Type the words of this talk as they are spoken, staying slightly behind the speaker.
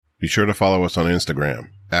Be sure to follow us on Instagram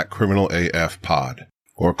at CriminalAFPod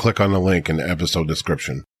or click on the link in the episode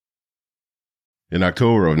description. In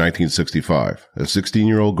October of 1965, a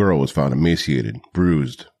 16-year-old girl was found emaciated,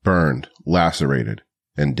 bruised, burned, lacerated,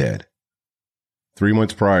 and dead. 3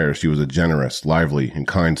 months prior, she was a generous, lively, and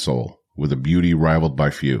kind soul with a beauty rivaled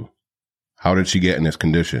by few. How did she get in this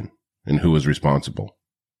condition, and who is responsible?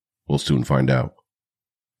 We'll soon find out.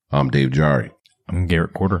 I'm Dave Jari. I'm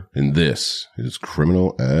Garrett Corder. And this is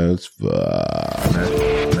Criminal as Fuck. That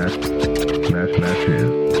is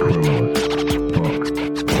Criminal as Fuck.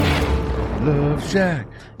 Love Shack,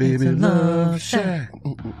 baby, Love Shack.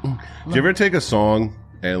 Did you ever take a song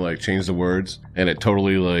and like change the words and it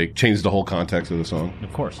totally like changed the whole context of the song?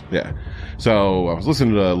 Of course. Yeah. So I was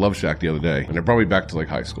listening to Love Shack the other day, and it brought me back to like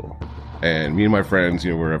high school. And me and my friends,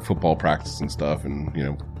 we're at football practice and stuff, and,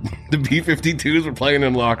 the B-52s were playing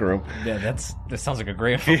in the locker room. Yeah, that sounds like a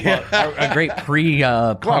great football, a great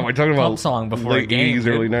pump song before late a game. 80s,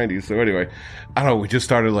 early 90s. So anyway, I don't know, we just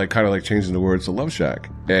started like kind of like changing the words to Love Shack.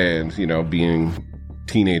 And, being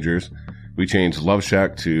teenagers, we changed Love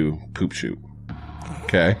Shack to Poop Shoot.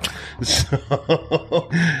 Okay? So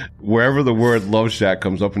wherever the word Love Shack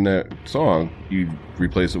comes up in that song, you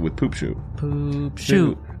replace it with Poop Shoot. Poop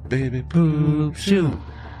Shoot. Baby, poop shoot.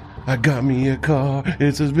 I got me a car,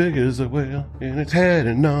 it's as big as a whale, and it's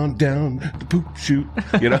heading on down the poop shoot.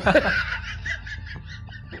 Dude,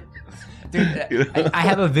 I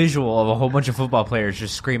have a visual of a whole bunch of football players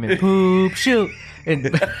just screaming, poop shoot. And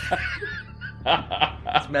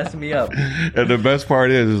it's messing me up. And the best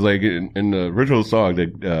part is like in the original song,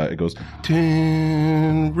 it goes,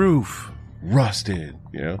 tin roof, rusted.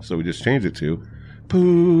 So we just changed it to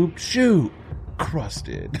poop shoot.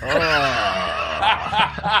 Crusted. Oh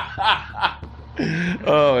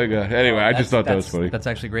my god. Anyway, I just thought that was funny. That's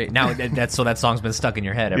actually great. Now that song's been stuck in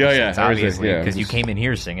your head ever since, obviously, because you came in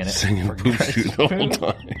here singing it. Singing Poop Shoot the whole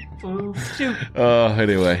time. Poop Shoot.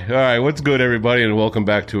 Anyway. All right, what's good, everybody, and welcome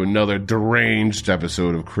back to another deranged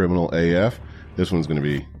episode of Criminal AF. This one's going to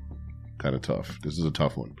be kind of tough. This is a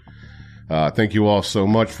tough one. Thank you all so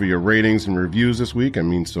much for your ratings and reviews this week. It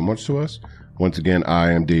means so much to us. Once again,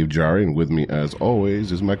 I am Dave Jari, and with me, as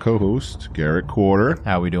always, is my co-host, Garrett Corder.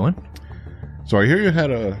 How we doing? So I hear you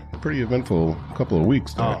had a pretty eventful couple of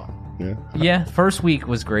weeks there. Oh. Yeah, first week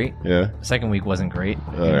was great. Yeah. Second week wasn't great.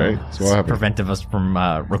 All right. So what happened? Prevented us from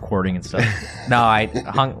recording and stuff. No, I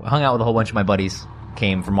hung out with a whole bunch of my buddies.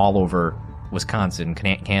 Came from all over Wisconsin,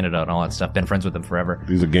 Canada, and all that stuff. Been friends with them forever.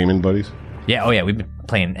 These are gaming buddies? Yeah, we've been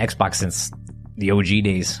playing Xbox since the OG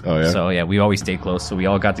days. Oh, yeah? So, yeah, we always stayed close. So we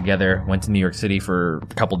all got together, went to New York City for a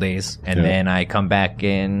couple days, and then I come back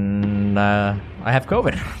and I have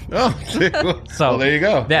COVID. Oh, so well, there you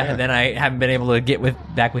go. Yeah, and then I haven't been able to get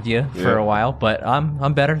back with you for a while, but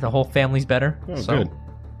I'm better. The whole family's better. Oh, so good.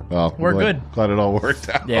 Well, we're good. Glad it all worked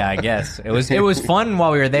out. Yeah, I guess. It was fun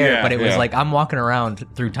while we were there, but it was like I'm walking around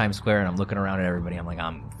through Times Square and I'm looking around at everybody. I'm like,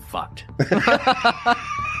 I'm fucked.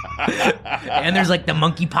 And there's like the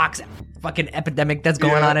monkeypox fucking epidemic that's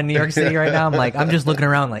going on in New York City right now. I'm like, I'm just looking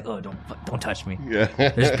around like, oh, don't touch me. Yeah.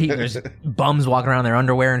 There's bums walking around in their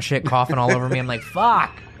underwear and shit, coughing all over me. I'm like,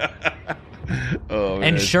 fuck. Oh, man.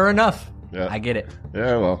 And sure enough, I get it.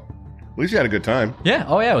 Yeah, well, at least you had a good time. Yeah.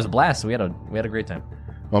 Oh yeah, it was a blast. We had a great time.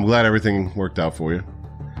 Well, I'm glad everything worked out for you.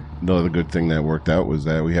 Another good thing that worked out was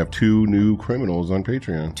that we have 2 new criminals on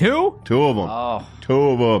Patreon. 2? 2 of them. Oh. 2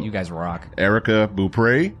 of them. You guys rock. Erica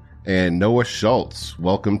Beaupre and Noah Schultz.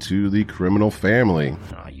 Welcome to the criminal family.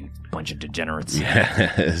 Oh, you bunch of degenerates.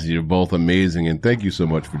 Yes, you're both amazing, and thank you so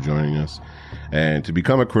much for joining us. And to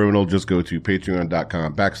become a criminal, just go to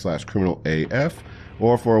patreon.com/criminalaf,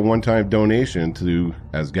 or for a one-time donation to,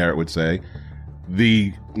 as Garrett would say,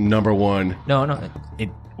 the number one. No.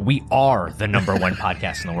 We are the number one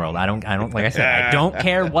podcast in the world. I don't, like I said, I don't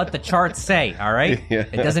care what the charts say, all right? Yeah.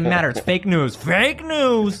 It doesn't matter. It's fake news. Fake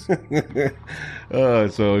news! So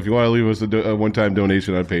if you want to leave us a one-time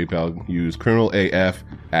donation on PayPal, use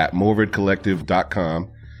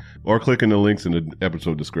criminalalaf@morbidcollective.com or click in the links in the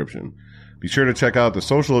episode description. Be sure to check out the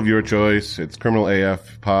social of your choice. It's Criminal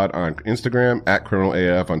AF Pod on Instagram, at Criminal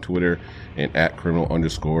AF on Twitter, and at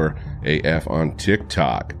Criminal_AF on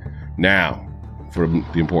TikTok. Now, for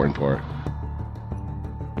the important part,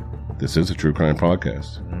 this is a true crime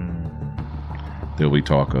podcast. There'll be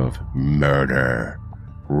talk of murder,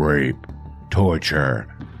 rape,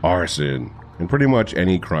 torture, arson, and pretty much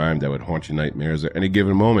any crime that would haunt your nightmares at any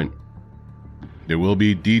given moment. There will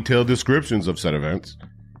be detailed descriptions of said events,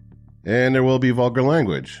 and there will be vulgar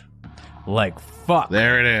language. Like fuck.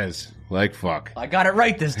 There it is. Like fuck. I got it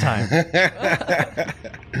right this time.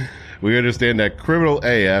 We understand that Criminal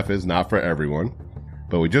AF is not for everyone.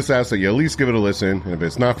 But we just ask that you at least give it a listen. And if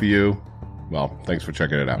it's not for you, well, thanks for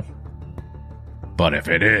checking it out. But if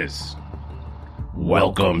it is,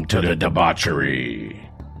 welcome to the debauchery.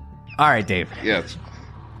 All right, Dave. Yes.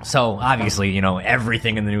 So, obviously,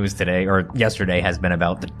 everything in the news today, or yesterday, has been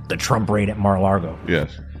about the Trump raid at Mar-a-Lago.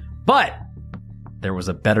 Yes. But there was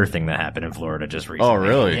a better thing that happened in Florida just recently. Oh,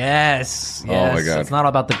 really? Yes. Oh, my God. It's not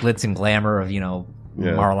about the glitz and glamour of,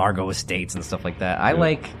 Mar-a-Lago estates and stuff like that. I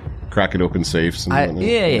like... Cracking open safes. And whatnot.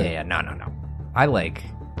 Yeah. No. I like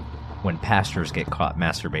when pastors get caught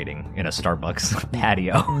masturbating in a Starbucks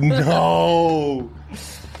patio. No.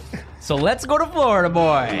 So let's go to Florida,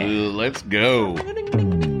 boy. Let's go.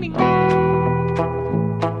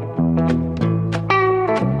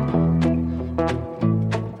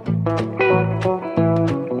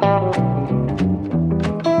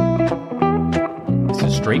 This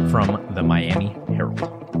is straight from the Miami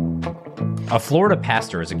Herald. A Florida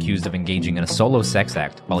pastor is accused of engaging in a solo sex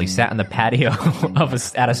act while he sat on the patio at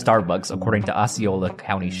a Starbucks, according to Osceola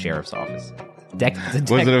County Sheriff's Office. Was it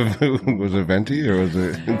venti or was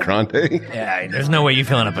it grande? Yeah, there's no way you're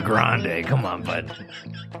filling up a grande. Come on, bud.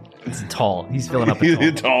 It's tall. He's filling up a tall.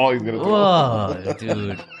 He's tall. He's gonna. Oh,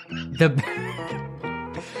 dude.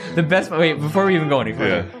 The best. Wait, before we even go any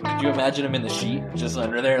further, could you imagine him in the sheet, just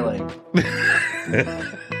under there, like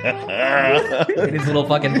in his little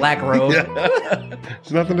fucking black robe?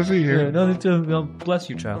 There's nothing to see here. Nothing to bless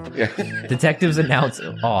you, child. Yeah. Detectives announce.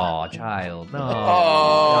 Oh, child. No.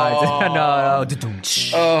 Oh. No.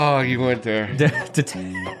 Oh, you went there.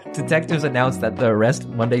 Detectives announced that the arrest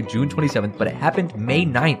Monday, June 27th, but it happened May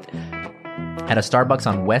 9th. At a Starbucks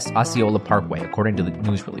on West Osceola Parkway, according to the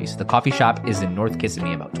news release. The coffee shop is in North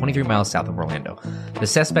Kissimmee, about 23 miles south of Orlando. The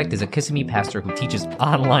suspect is a Kissimmee pastor who teaches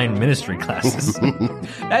online ministry classes.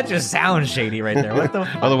 That just sounds shady right there. What the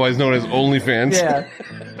fuck? Otherwise known as OnlyFans. Yeah.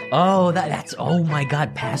 Oh, that's oh my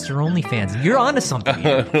God, Pastor OnlyFans. You're onto something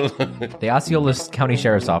here. The Osceola County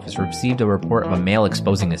Sheriff's Office received a report of a male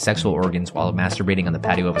exposing his sexual organs while masturbating on the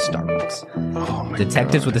patio of a Starbucks. Oh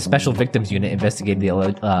Detectives with the Special Victims Unit investigated the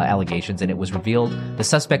allegations, and it was revealed the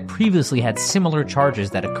suspect previously had similar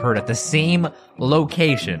charges that occurred at the same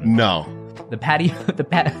location. No. The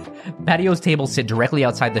patio's tables sit directly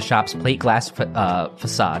outside the shop's plate glass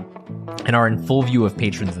facade and are in full view of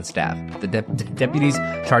patrons and staff. The deputies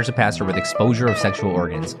charged the pastor with exposure of sexual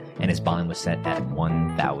organs, and his bond was set at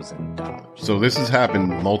 $1,000. So this has happened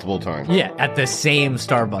multiple times. Yeah, at the same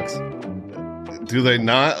Starbucks. Do they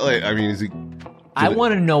not? Is he... I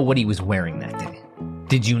want to know what he was wearing that day.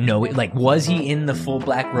 Did you know it? Like, was he in the full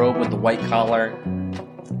black robe with the white collar?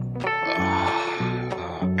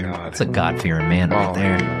 Oh, God. That's a God-fearing man right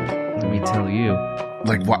there. Let me tell you.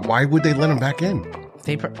 Like, why would they let him back in?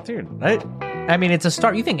 Dude, I mean, it's a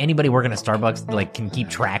start. You think anybody working at Starbucks can keep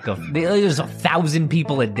track of? There's 1,000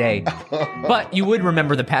 people a day, but you would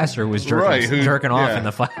remember the pastor who was jerking off in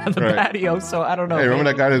the patio. So I don't know. Hey, remember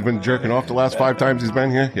that guy that's been jerking off the last 5 times he's been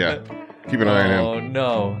here? Yeah, keep an eye on him. Oh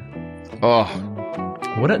no. Oh,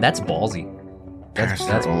 that's ballsy. That's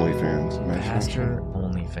OnlyFans. Pastor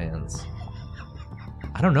OnlyFans.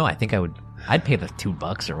 I don't know. I think I'd pay the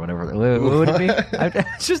 $2 or whatever. What would it be?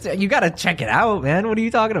 It's just, you got to check it out, man. What are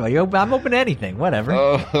you talking about? I'm open to anything. Whatever.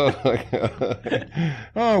 I'm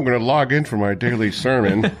going to log in for my daily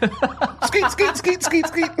sermon. Skeet.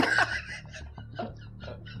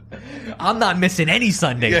 I'm not missing any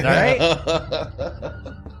Sundays, all right?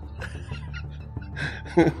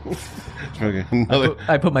 Okay,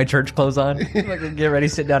 I put my church clothes on. Get ready,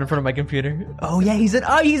 sit down in front of my computer. Oh yeah,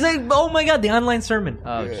 oh my God, the online sermon.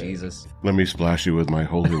 Oh yeah. Jesus. Let me splash you with my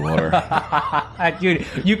holy water. Dude,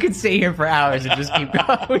 you could stay here for hours and just keep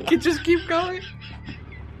going. We could just keep going.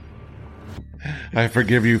 I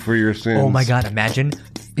forgive you for your sins. Oh my God, imagine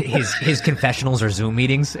his confessionals or Zoom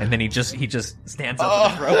meetings, and then he just stands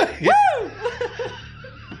up in the throat. Woo!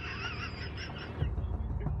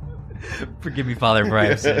 Forgive me, Father, for I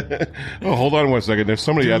have sinned. Oh, hold on 1 second. There's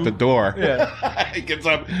somebody at the door. Yeah. He gets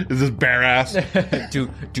up. Is this bare ass? do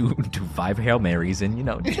 5 Hail Marys and,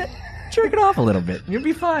 jerk it off a little bit. You'll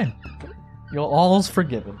be fine. You'll all's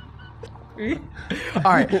forgiven. All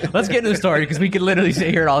right, let's get into the story because we could literally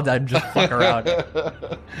sit here all day and just fuck around.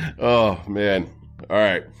 Oh, man. All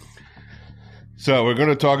right. So we're going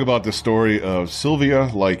to talk about the story of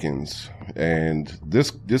Sylvia Likens. And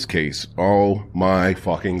this case, oh my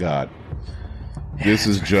fucking God. This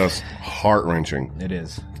is just heart-wrenching. It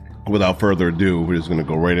is. Without further ado, we're just going to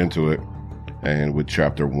go right into it. And with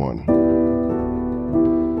chapter 1.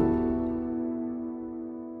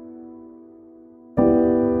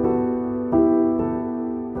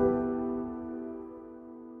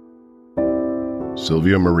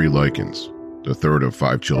 Sylvia Marie Likens, the third of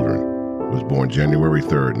 5 children, was born January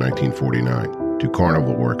 3, 1949, to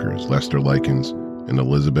carnival workers Lester Likens and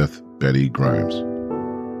Elizabeth Betty Grimes.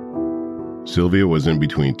 Sylvia was in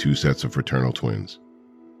between 2 sets of fraternal twins.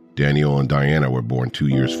 Daniel and Diana were born 2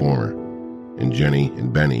 years former, and Jenny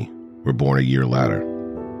and Benny were born a year later.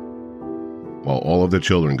 While all of the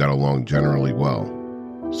children got along generally well,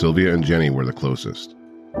 Sylvia and Jenny were the closest,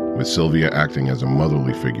 with Sylvia acting as a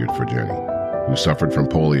motherly figure for Jenny, who suffered from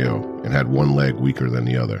polio and had one leg weaker than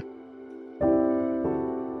the other.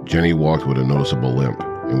 Jenny walked with a noticeable limp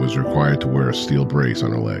and was required to wear a steel brace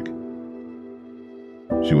on her leg.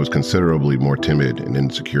 She was considerably more timid and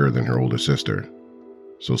insecure than her older sister,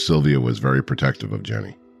 so Sylvia was very protective of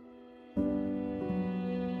Jenny.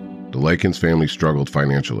 The Likens family struggled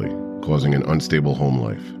financially, causing an unstable home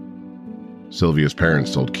life. Sylvia's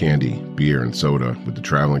parents sold candy, beer, and soda with the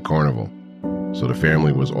traveling carnival, so the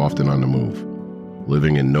family was often on the move,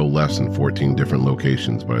 living in no less than 14 different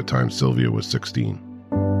locations by the time Sylvia was 16.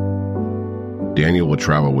 Daniel would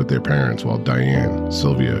travel with their parents while Diane,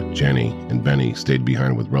 Sylvia, Jenny, and Benny stayed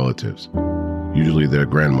behind with relatives, usually their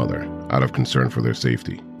grandmother, out of concern for their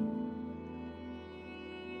safety.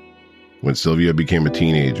 When Sylvia became a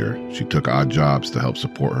teenager, she took odd jobs to help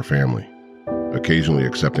support her family, occasionally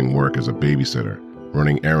accepting work as a babysitter,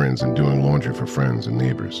 running errands, and doing laundry for friends and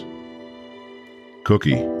neighbors.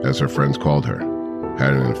 Cookie, as her friends called her,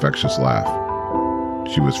 had an infectious laugh.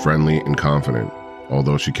 She was friendly and confident,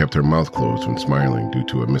 although she kept her mouth closed when smiling due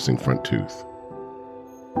to a missing front tooth.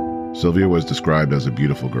 Sylvia was described as a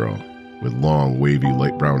beautiful girl, with long, wavy,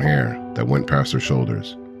 light brown hair that went past her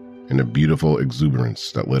shoulders, and a beautiful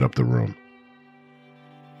exuberance that lit up the room.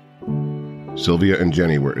 Sylvia and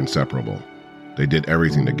Jenny were inseparable. They did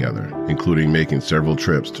everything together, including making several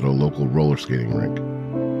trips to the local roller skating rink.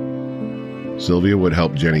 Sylvia would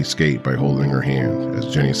help Jenny skate by holding her hand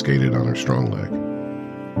as Jenny skated on her strong leg.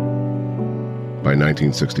 By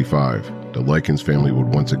 1965, the Likens family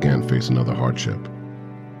would once again face another hardship.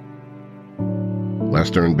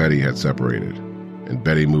 Lester and Betty had separated, and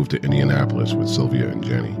Betty moved to Indianapolis with Sylvia and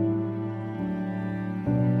Jenny.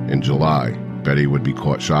 In July, Betty would be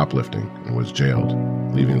caught shoplifting and was jailed,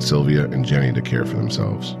 leaving Sylvia and Jenny to care for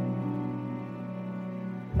themselves.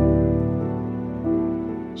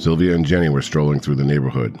 Sylvia and Jenny were strolling through the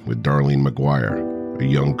neighborhood with Darlene McGuire, a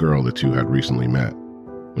young girl the two had recently met,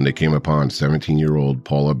 when they came upon 17-year-old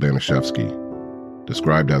Paula Banashevsky,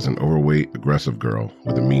 described as an overweight, aggressive girl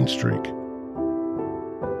with a mean streak.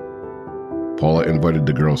 Paula invited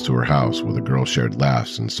the girls to her house where the girls shared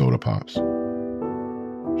laughs and soda pops.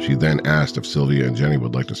 She then asked if Sylvia and Jenny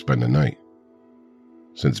would like to spend the night.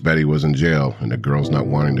 Since Betty was in jail and the girls not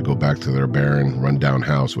wanting to go back to their barren, run-down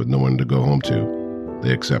house with no one to go home to,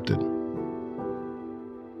 they accepted.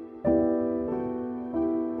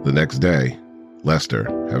 The next day, Lester,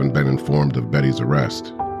 having been informed of Betty's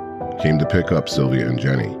arrest, came to pick up Sylvia and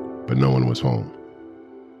Jenny, but no one was home.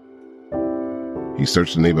 He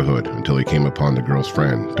searched the neighborhood until he came upon the girls'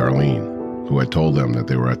 friend, Darlene, who had told them that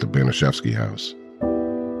they were at the Banashevsky house.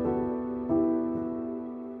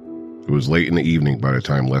 It was late in the evening by the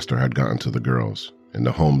time Lester had gotten to the girls, and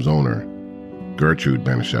the home's owner, Gertrude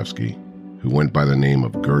Banashevsky, who went by the name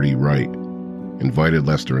of Gertie Wright, invited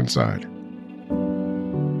Lester inside.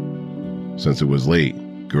 Since it was late,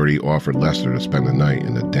 Gertie offered Lester to spend the night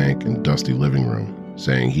in the dank and dusty living room,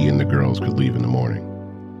 saying he and the girls could leave in the morning.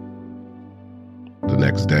 The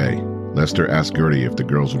next day, Lester asked Gertie if the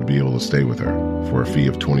girls would be able to stay with her for a fee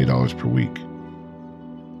of $20 per week.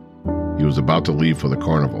 He was about to leave for the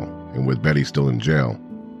carnival, and with Betty still in jail,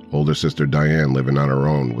 older sister Diane living on her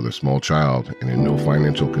own with a small child and in no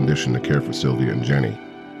financial condition to care for Sylvia and Jenny,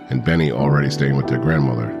 and Benny already staying with their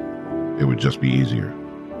grandmother, it would just be easier.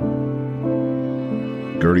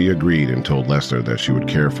 Gertie agreed and told Lester that she would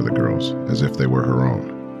care for the girls as if they were her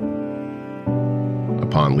own.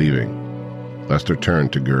 Upon leaving, Lester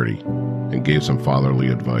turned to Gertie and gave some fatherly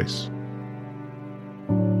advice.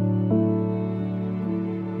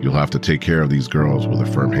 You'll have to take care of these girls with a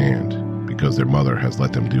firm hand because their mother has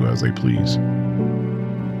let them do as they please.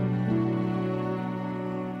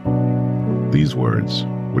 These words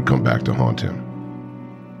would come back to haunt him.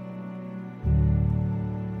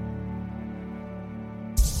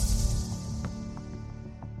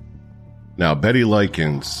 Now, Betty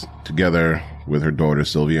Likens, together with her daughters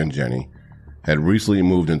Sylvia and Jenny, had recently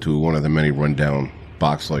moved into one of the many rundown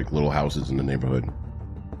box-like little houses in the neighborhood.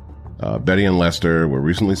 Betty and Lester were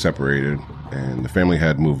recently separated, and the family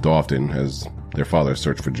had moved often as their father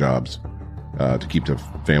searched for jobs to keep the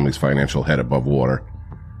family's financial head above water.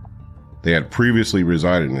 They had previously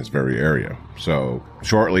resided in this very area, so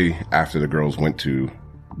shortly after the girls went to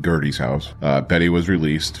Gertie's house. Betty was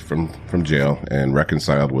released from jail and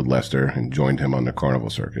reconciled with Lester and joined him on the carnival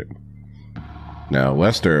circuit. Now,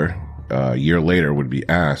 Lester, a year later, would be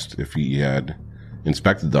asked if he had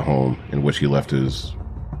inspected the home in which he left his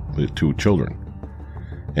 2 children.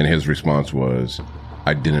 And his response was,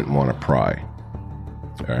 "I didn't want to pry."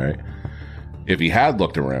 All right. If he had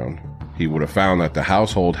looked around, he would have found that the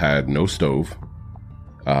household had no stove.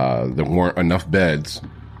 There weren't enough beds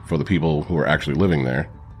for the people who were actually living there.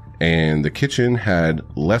 And the kitchen had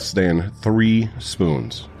less than 3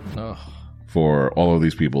 spoons for all of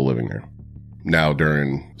these people living there. Now,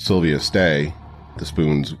 during Sylvia's stay, the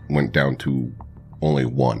spoons went down to only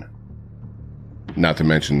 1. Not to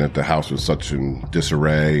mention that the house was such in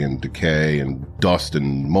disarray and decay and dust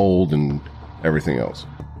and mold and everything else.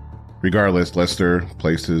 Regardless, Lester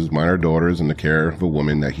placed his minor daughters in the care of a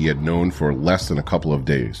woman that he had known for less than a couple of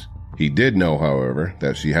days. He did know, however,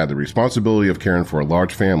 that she had the responsibility of caring for a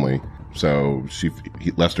large family, so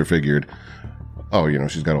Lester figured,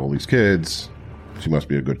 she's got all these kids, she must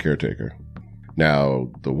be a good caretaker. Now,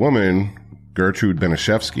 the woman, Gertrude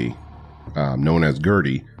Benishevsky, known as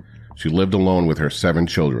Gertie, she lived alone with her 7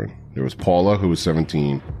 children. There was Paula, who was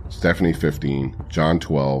 17, Stephanie, 15, John,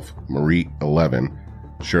 12, Marie, 11,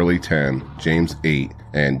 Shirley, 10, James, 8,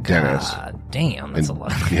 and Dennis. God damn, that's a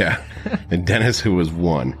lot. Yeah. And Dennis, who was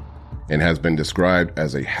 1, and has been described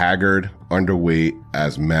as a haggard, underweight,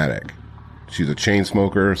 asthmatic. She's a chain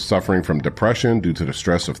smoker suffering from depression due to the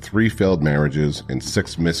stress of 3 failed marriages and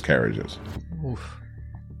 6 miscarriages. Oof.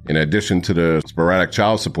 In addition to the sporadic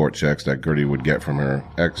child support checks that Gertie would get from her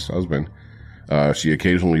ex-husband, she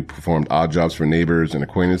occasionally performed odd jobs for neighbors and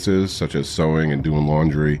acquaintances, such as sewing and doing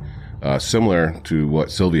laundry, similar to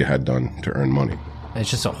what Sylvia had done to earn money. It's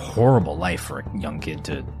just a horrible life for a young kid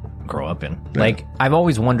to grow up in. Yeah. Like, I've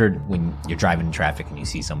always wondered when you're driving in traffic and you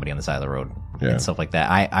see somebody on the side of the road and stuff like that.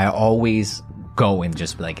 I always go and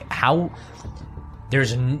just be like,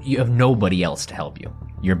 you have nobody else to help you.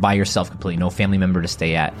 You're by yourself completely, no family member to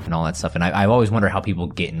stay at and all that stuff. And I've always wondered how people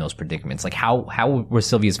get in those predicaments. Like, how was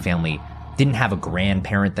Sylvia's family didn't have a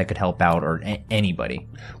grandparent that could help out or anybody?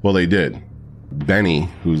 Well, they did. Benny,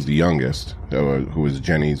 who's the youngest, who was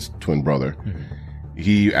Jenny's twin brother,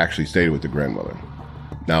 he actually stayed with the grandmother.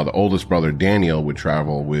 Now, the oldest brother, Daniel, would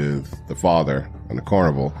travel with the father on the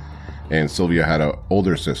carnival, and Sylvia had an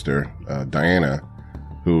older sister, Diana,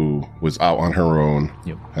 who was out on her own,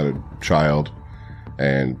 had a child,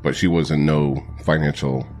 but she was in no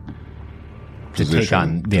financial position to take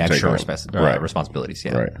on the extra responsibilities.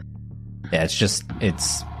 Yeah, right. Yeah,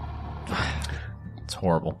 it's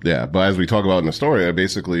horrible. Yeah, but as we talk about in the story,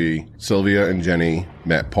 basically Sylvia and Jenny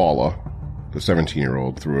met Paula, the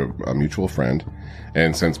 17-year-old, through a mutual friend,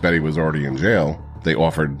 and since Betty was already in jail, they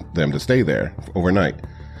offered them to stay there overnight.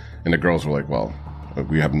 And the girls were like, well,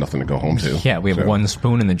 we have nothing to go home to. Yeah, we have 1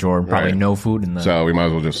 spoon in the drawer, probably no food in the... So we might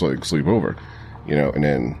as well just sleep over, and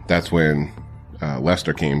then that's when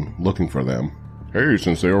Lester came looking for them. Hey,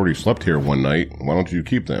 since they already slept here one night, why don't you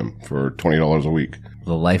keep them for $20 a week?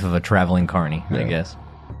 The life of a traveling carny, I guess.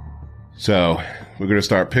 So we're going to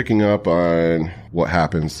start picking up on what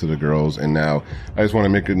happens to the girls. And now I just want to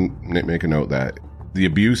make a note that the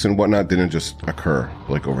abuse and whatnot didn't just occur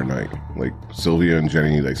like overnight. Like Sylvia and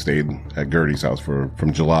Jenny, they stayed at Gertie's house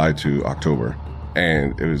from July to October.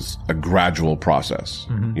 And it was a gradual process.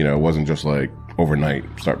 It wasn't just like overnight,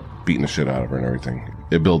 start beating the shit out of her and everything.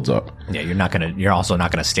 It builds up. Yeah, you're also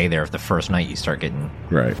not gonna stay there if the first night you start getting...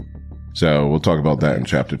 Right. So we'll talk about that in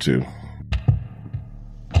chapter 2.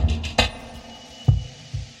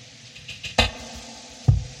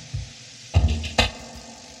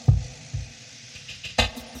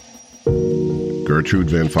 Gertrude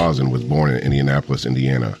Van Fossen was born in Indianapolis,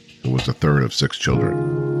 Indiana, and was the third of 6 children.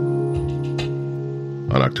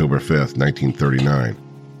 On October 5th, 1939,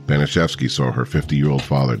 Benishevsky saw her 50-year-old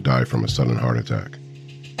father die from a sudden heart attack.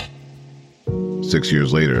 6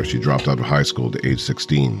 years later, she dropped out of high school at age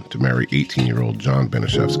 16 to marry 18-year-old John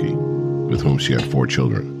Benishevsky, with whom she had 4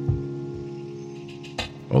 children.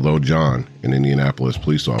 Although John, an Indianapolis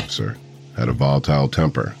police officer, had a volatile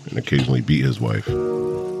temper and occasionally beat his wife,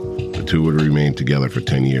 the two would remain together for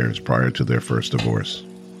 10 years prior to their first divorce.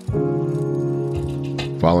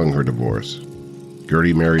 Following her divorce,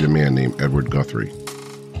 Gertie married a man named Edward Guthrie.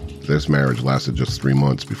 This marriage lasted just 3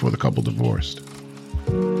 months before the couple divorced.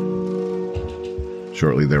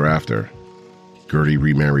 Shortly thereafter, Gertie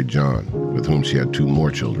remarried John, with whom she had 2 more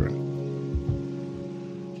children.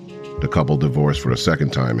 The couple divorced for a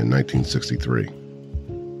second time in 1963.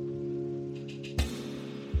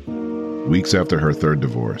 Weeks after her third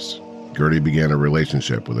divorce, Gertie began a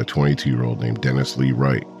relationship with a 22-year-old named Dennis Lee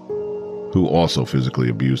Wright. who also physically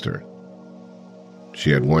abused her.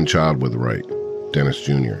 She had one child with Wright, Dennis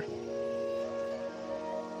Jr.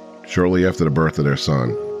 Shortly after the birth of their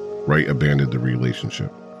son, Wright abandoned the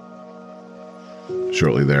relationship.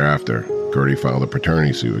 Shortly thereafter, Gertie filed a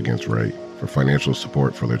paternity suit against Wright for financial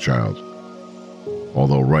support for their child,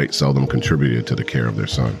 although Wright seldom contributed to the care of their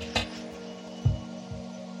son.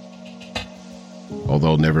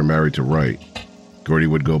 Although never married to Wright, Gertie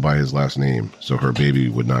would go by his last name so her baby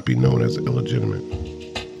would not be known as illegitimate.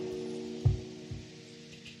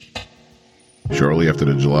 Shortly after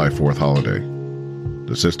the July 4th holiday,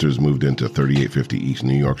 the sisters moved into 3850 East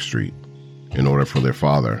New York Street in order for their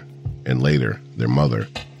father, and later their mother,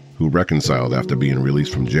 who reconciled after being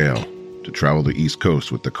released from jail, to travel the East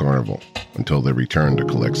Coast with the carnival until their return to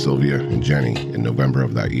collect Sylvia and Jenny in November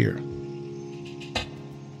of that year.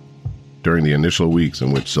 During the initial weeks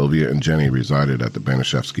in which Sylvia and Jenny resided at the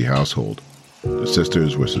Banashevsky household, the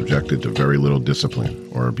sisters were subjected to very little discipline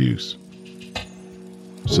or abuse.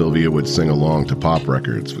 Sylvia would sing along to pop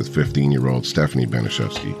records with 15-year-old Stephanie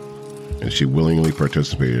Banashevsky, and she willingly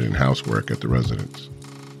participated in housework at the residence.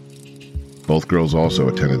 Both girls also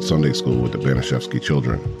attended Sunday school with the Banashevsky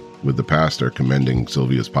children, with the pastor commending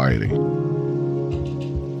Sylvia's piety.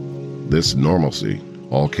 This normalcy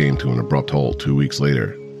all came to an abrupt halt 2 weeks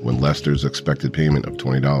later when Lester's expected payment of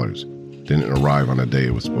 $20 didn't arrive on the day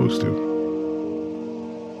it was supposed to.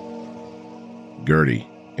 Gertie,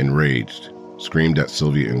 enraged, screamed at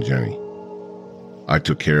Sylvia and Jenny, "I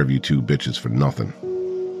took care of you two bitches for nothing,"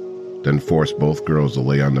 then forced both girls to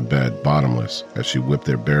lay on the bed bottomless as she whipped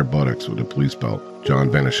their bare buttocks with a police belt John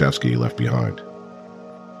Banashevsky left behind.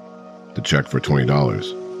 The check for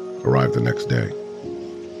 $20 arrived the next day.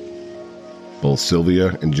 Both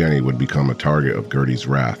Sylvia and Jenny would become a target of Gertie's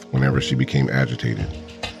wrath whenever she became agitated,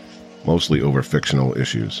 mostly over fictional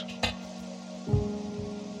issues.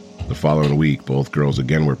 The following week, both girls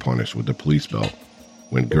again were punished with the police belt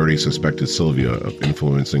when Gertie suspected Sylvia of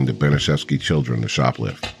influencing the Banashevsky children to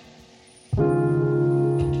shoplift.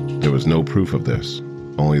 There was no proof of this,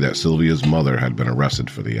 only that Sylvia's mother had been arrested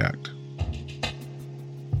for the act.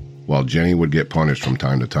 While Jenny would get punished from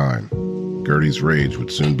time to time, Gertie's rage would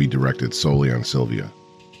soon be directed solely on Sylvia.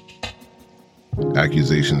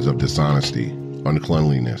 Accusations of dishonesty,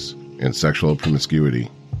 uncleanliness, and sexual promiscuity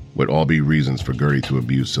would all be reasons for Gertie to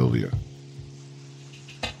abuse Sylvia.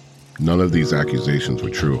 None of these accusations were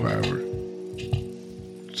true, however.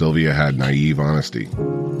 Sylvia had naive honesty,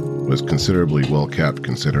 was considerably well kept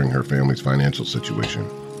considering her family's financial situation,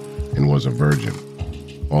 and was a virgin,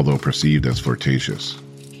 although perceived as flirtatious.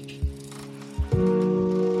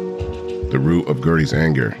 The root of Gertie's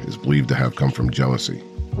anger is believed to have come from jealousy.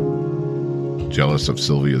 Jealous of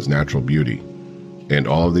Sylvia's natural beauty, and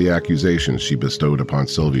all of the accusations she bestowed upon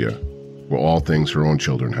Sylvia were all things her own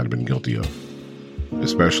children had been guilty of,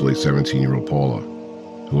 especially 17-year-old Paula,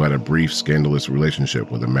 who had a brief scandalous relationship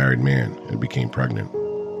with a married man and became pregnant.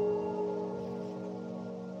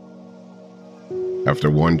 After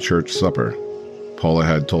one church supper, Paula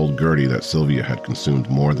had told Gertie that Sylvia had consumed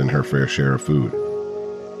more than her fair share of food.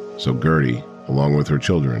 So Gertie, along with her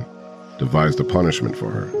children, devised a punishment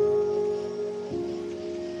for her.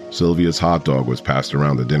 Sylvia's hot dog was passed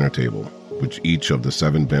around the dinner table, with each of the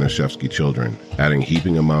 7 Banashevsky children adding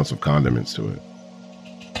heaping amounts of condiments to it.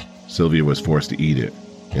 Sylvia was forced to eat it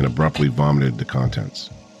and abruptly vomited the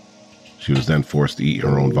contents. She was then forced to eat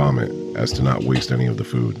her own vomit as to not waste any of the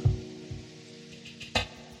food.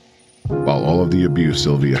 While all of the abuse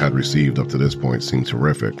Sylvia had received up to this point seemed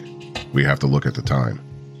horrific, we have to look at the time.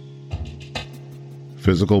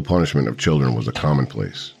 Physical punishment of children was a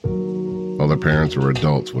commonplace. Other parents or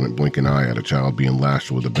adults wouldn't blink an eye at a child being lashed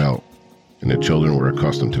with a belt, and the children were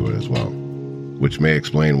accustomed to it as well, which may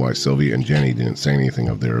explain why Sylvia and Jenny didn't say anything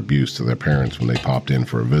of their abuse to their parents when they popped in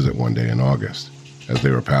for a visit one day in August, as they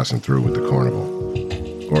were passing through with the carnival.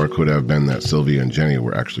 Or it could have been that Sylvia and Jenny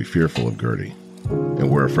were actually fearful of Gertie, and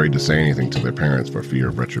were afraid to say anything to their parents for fear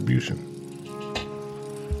of retribution.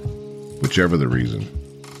 Whichever the reason,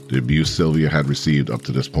 the abuse Sylvia had received up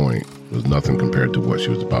to this point was nothing compared to what she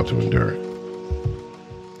was about to endure.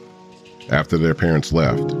 After their parents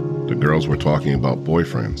left, the girls were talking about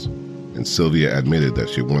boyfriends, and Sylvia admitted that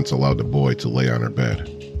she once allowed the boy to lay on her bed.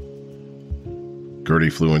 Gertie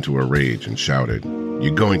flew into a rage and shouted,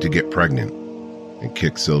 "You're going to get pregnant," and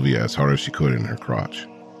kicked Sylvia as hard as she could in her crotch.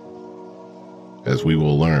 As we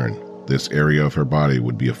will learn, this area of her body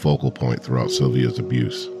would be a focal point throughout Sylvia's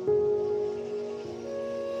abuse.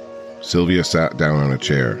 Sylvia sat down on a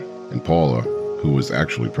chair, and Paula, who was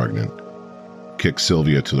actually pregnant, kicked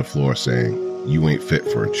Sylvia to the floor saying, "You ain't fit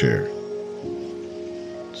for a chair."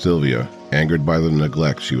 Sylvia, angered by the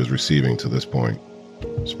neglect she was receiving to this point,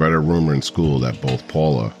 spread a rumor in school that both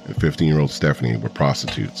Paula and 15-year-old Stephanie were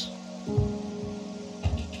prostitutes.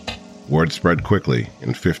 Word spread quickly,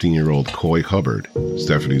 and 15-year-old Coy Hubbard,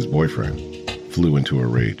 Stephanie's boyfriend, flew into a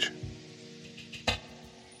rage.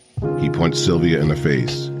 He punched Sylvia in the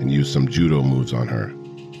face and used some judo moves on her,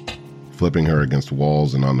 flipping her against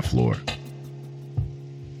walls and on the floor.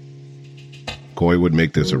 Coy would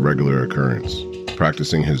make this a regular occurrence,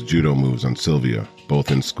 practicing his judo moves on Sylvia,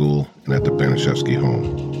 both in school and at the Banishevsky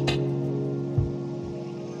home.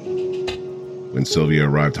 When Sylvia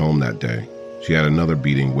arrived home that day, she had another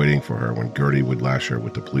beating waiting for her when Gertie would lash her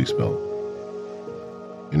with the police belt.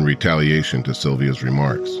 In retaliation to Sylvia's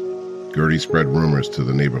remarks, Gertie spread rumors to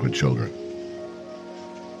the neighborhood children.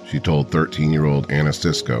 She told 13-year-old Anna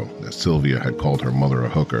Cisco that Sylvia had called her mother a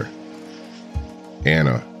hooker.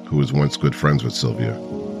 Anna, who was once good friends with Sylvia,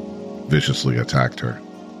 viciously attacked her.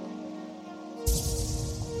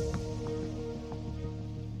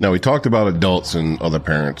 Now, we talked about adults and other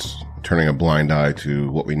parents turning a blind eye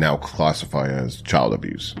to what we now classify as child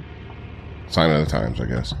abuse. Sign of the times, I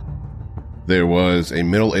guess. There was a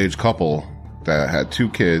middle-aged couple that had 2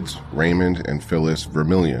 kids, Raymond and Phyllis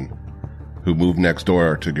Vermillion, who moved next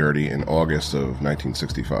door to Gertie in August of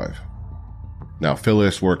 1965. Now,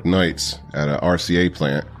 Phyllis worked nights at a RCA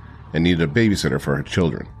plant and needed a babysitter for her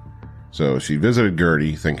children. So she visited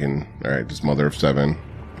Gertie thinking, all right, this mother of 7,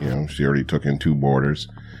 she already took in 2 boarders.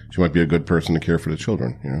 She might be a good person to care for the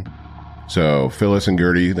children, So Phyllis and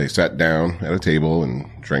Gertie, they sat down at a table and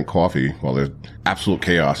drank coffee while there's absolute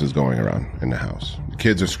chaos is going around in the house. The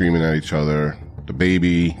kids are screaming at each other, the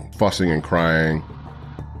baby fussing and crying.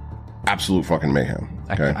 Absolute fucking mayhem.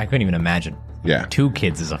 Okay? I couldn't even imagine. Yeah. 2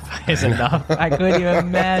 kids is enough. I couldn't even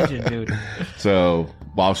imagine, dude. So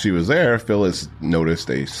while she was there, Phyllis noticed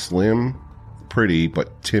a slim, pretty,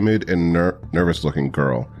 but timid and nervous-looking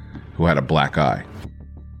girl who had a black eye.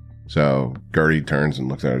 So Gertie turns and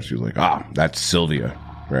looks at her. She's like, that's Sylvia,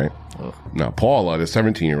 right? Ugh. Now, Paula, the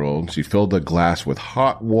 17-year-old, she filled the glass with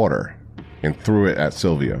hot water and threw it at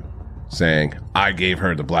Sylvia, saying, I gave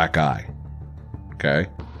her the black eye. Okay?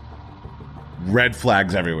 Red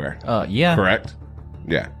flags everywhere. Yeah. Correct?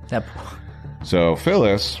 Yeah. So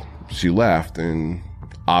Phyllis, she left and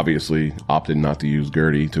obviously opted not to use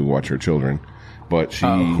Gertie to watch her children. But she...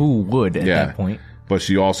 who would at that point? But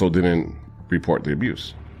she also didn't report the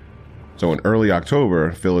abuse. So in early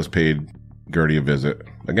October, Phyllis paid Gertie a visit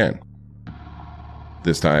again.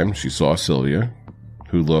 This time, she saw Sylvia,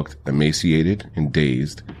 who looked emaciated and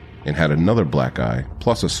dazed, and had another black eye,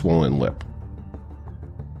 plus a swollen lip.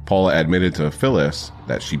 Paula admitted to Phyllis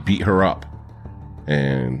that she beat her up,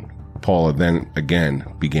 and Paula then again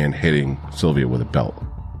began hitting Sylvia with a belt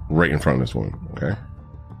right in front of this woman. Okay.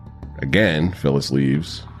 Again, Phyllis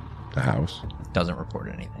leaves the house. Doesn't report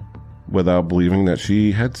anything. Without believing that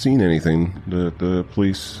she had seen anything that the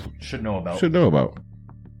police should know about.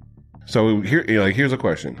 So here's a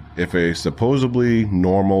question. If a supposedly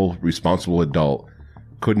normal, responsible adult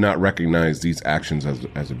could not recognize these actions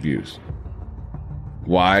as abuse,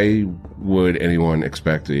 why would anyone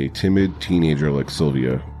expect a timid teenager like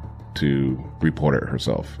Sylvia to report it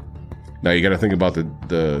herself? Now you got to think about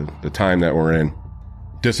the time that we're in.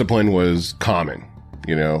 Discipline was common,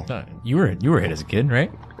 You were hit as a kid,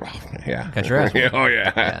 right? Yeah. Got your ass whooped. Oh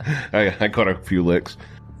yeah. I caught a few licks.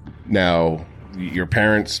 Now your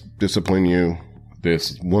parents discipline you.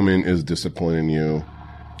 This woman is disciplining you.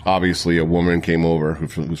 Obviously, a woman came over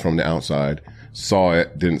who's from the outside, saw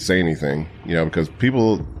it, didn't say anything. Because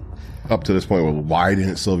people up to this point were, why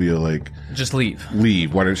didn't Sylvia just leave?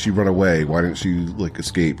 Why didn't she run away? Why didn't she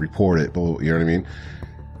escape? Report it? You know what I mean?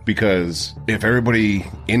 Because if everybody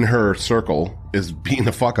in her circle is beating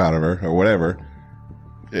the fuck out of her or whatever,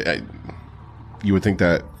 you would think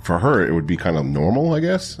that for her it would be kind of normal, I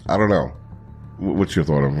guess. I don't know. What's your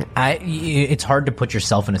thought on it? It's hard to put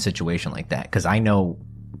yourself in a situation like that, because I know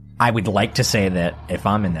I would like to say that if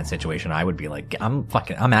I'm in that situation, I would be like, I'm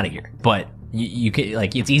out of here. But you can,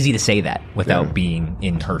 it's easy to say that without being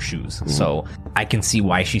in her shoes. Mm-hmm. So I can see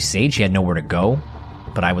why she stayed. She had nowhere to go.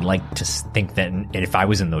 But I would like to think that if I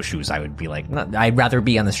was in those shoes, I would be like, I'd rather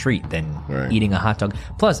be on the street than eating a hot dog.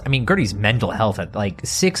 Plus, Gertie's mental health at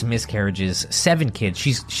 6 miscarriages, 7 kids.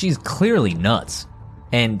 She's clearly nuts.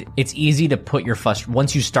 And it's easy to put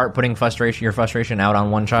once you start putting your frustration out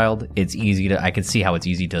on one child, I can see how it's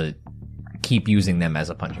easy to keep using them as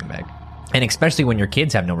a punching bag. And especially when your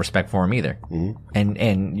kids have no respect for them either. Mm-hmm.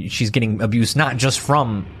 And she's getting abuse not just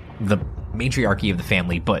from the matriarchy of the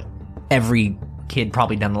family, but every kid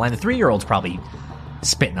probably down the line. The 3-year-old's probably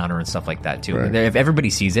spitting on her and stuff like that too. Right. I mean, if everybody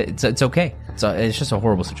sees it, it's okay. It's just a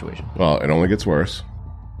horrible situation. Well, it only gets worse.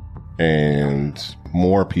 And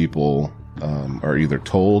more people are either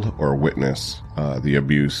told or witness the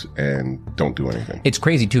abuse and don't do anything. It's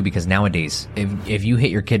crazy too, because nowadays, if you hit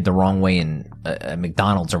your kid the wrong way in a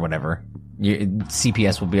McDonald's or whatever,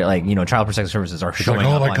 CPS will be like, Child Protective Services are showing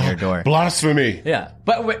up on your door. Blasphemy. Yeah,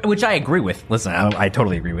 but which I agree with. Listen, I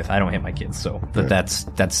totally agree with. I don't hit my kids, so but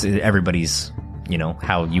that's everybody's.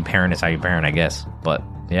 How you parent is how you parent, I guess. But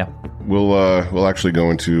yeah, we'll actually go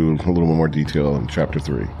into a little more detail in chapter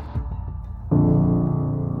 3.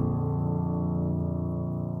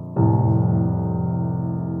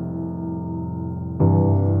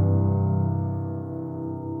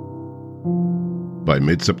 By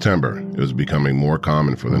mid-September, it was becoming more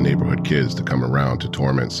common for the neighborhood kids to come around to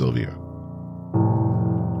torment Sylvia.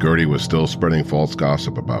 Gertie was still spreading false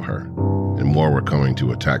gossip about her, and more were coming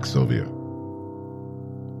to attack Sylvia.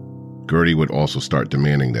 Gertie would also start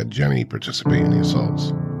demanding that Jenny participate in the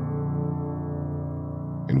assaults.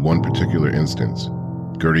 In one particular instance,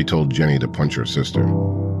 Gertie told Jenny to punch her sister.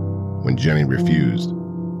 When Jenny refused,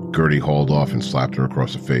 Gertie hauled off and slapped her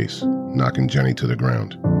across the face, knocking Jenny to the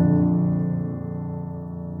ground.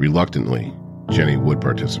 Reluctantly, Jenny would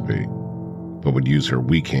participate, but would use her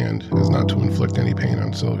weak hand as not to inflict any pain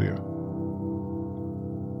on Sylvia.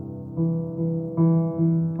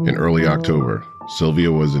 In early October,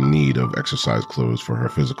 Sylvia was in need of exercise clothes for her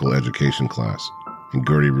physical education class, and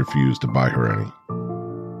Gertie refused to buy her any.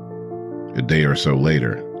 A day or so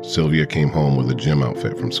later, Sylvia came home with a gym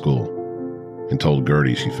outfit from school and told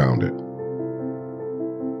Gertie she found it.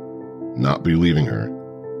 Not believing her,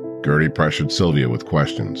 Gertie pressured Sylvia with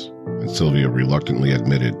questions, and Sylvia reluctantly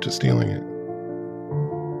admitted to stealing it.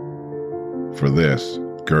 For this,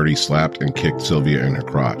 Gertie slapped and kicked Sylvia in her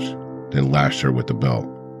crotch, then lashed her with the belt.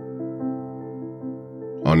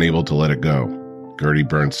 Unable to let it go, Gertie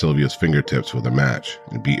burned Sylvia's fingertips with a match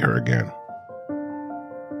and beat her again.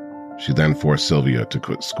 She then forced Sylvia to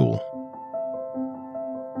quit school.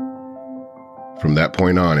 From that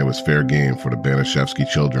point on, it was fair game for the Banashevsky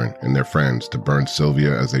children and their friends to burn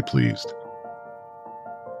Sylvia as they pleased.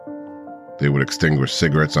 They would extinguish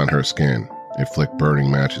cigarettes on her skin and flick burning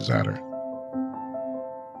matches at her.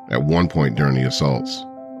 At one point during the assaults,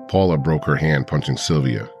 Paula broke her hand punching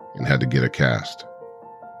Sylvia and had to get a cast.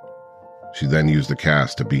 She then used the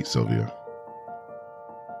cast to beat Sylvia.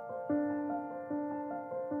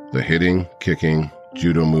 The hitting, kicking,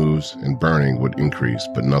 judo moves, and burning would increase,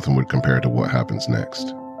 but nothing would compare to what happens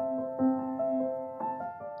next.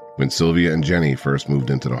 When Sylvia and Jenny first moved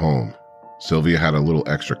into the home, Sylvia had a little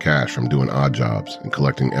extra cash from doing odd jobs and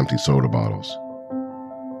collecting empty soda bottles.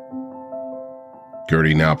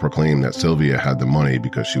 Gertie now proclaimed that Sylvia had the money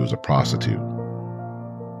because she was a prostitute.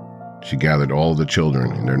 She gathered all of the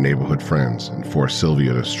children and their neighborhood friends and forced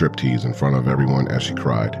Sylvia to striptease in front of everyone as she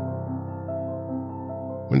cried.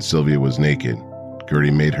 When Sylvia was naked, Gertie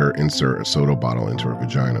made her insert a soda bottle into her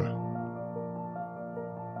vagina.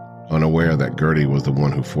 Unaware that Gertie was the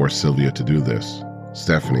one who forced Sylvia to do this,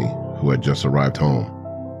 Stephanie, who had just arrived home,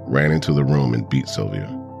 ran into the room and beat Sylvia.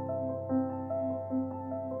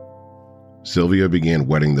 Sylvia began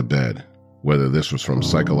wetting the bed. Whether this was from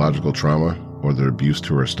psychological trauma or the abuse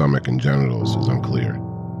to her stomach and genitals is unclear.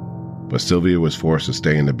 But Sylvia was forced to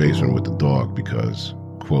stay in the basement with the dog because,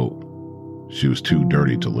 quote, she was too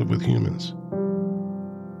dirty to live with humans.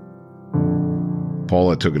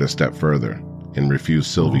 Paula took it a step further and refused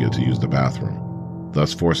Sylvia to use the bathroom,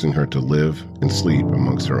 thus forcing her to live and sleep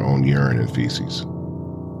amongst her own urine and feces.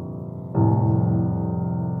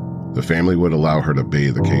 The family would allow her to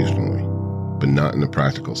bathe occasionally, but not in the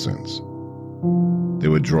practical sense. They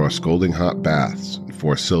would draw scalding hot baths and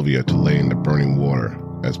force Sylvia to lay in the burning water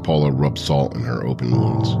as Paula rubbed salt in her open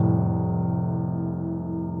wounds.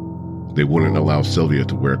 They wouldn't allow Sylvia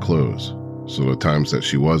to wear clothes, so the times that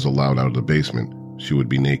she was allowed out of the basement, she would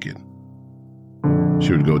be naked.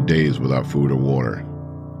 She would go days without food or water,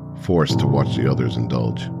 forced to watch the others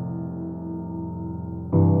indulge.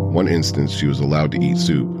 One instance, she was allowed to eat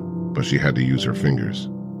soup, but she had to use her fingers.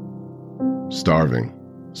 Starving,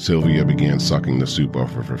 Sylvia began sucking the soup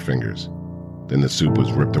off of her fingers. Then the soup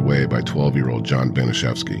was ripped away by 12-year-old John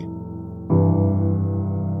Banashevsky.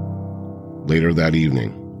 Later that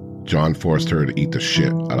evening, John forced her to eat the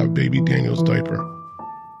shit out of baby Daniel's diaper.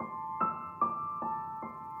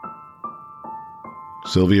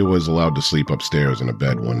 Sylvia was allowed to sleep upstairs in a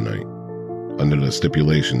bed one night, under the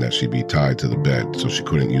stipulation that she be tied to the bed so she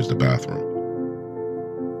couldn't use the bathroom.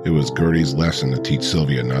 It was Gertie's lesson to teach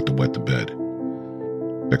Sylvia not to wet the bed.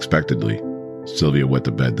 Expectedly, Sylvia wet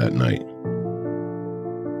the bed that night.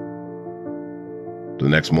 The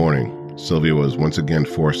next morning, Sylvia was once again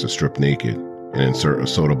forced to strip naked and insert a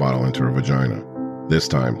soda bottle into her vagina. This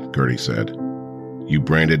time, Gertie said, "You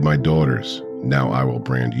branded my daughters, now I will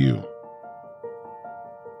brand you."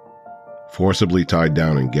 Forcibly tied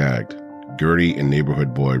down and gagged, Gertie and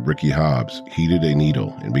neighborhood boy Ricky Hobbs heated a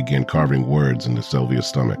needle and began carving words into Sylvia's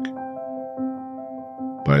stomach.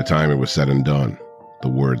 By the time it was said and done, the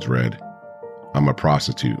words read, "I'm a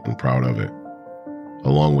prostitute and proud of it,"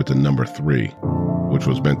 along with the number 3, which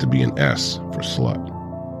was meant to be an S for slut.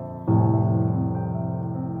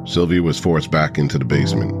 Sylvia was forced back into the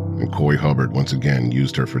basement, and Coy Hubbard once again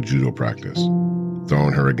used her for judo practice,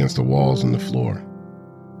 throwing her against the walls and the floor.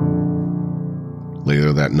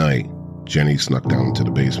 Later that night, Jenny snuck down into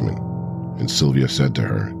the basement, and Sylvia said to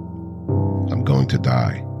her, "I'm going to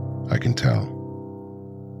die, I can tell."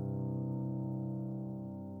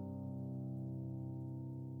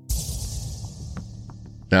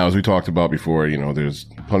 Now, as we talked about before, there's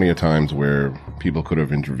plenty of times where people could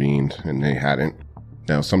have intervened and they hadn't.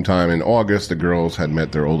 Now, sometime in August, the girls had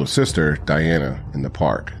met their older sister, Diana, in the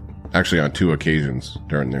park, actually on 2 occasions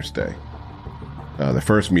during their stay. The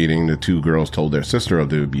first meeting, the 2 girls told their sister of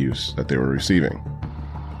the abuse that they were receiving,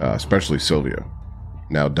 especially Sylvia.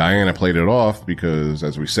 Now, Diana played it off because,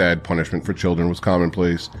 as we said, punishment for children was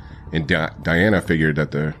commonplace, and Diana figured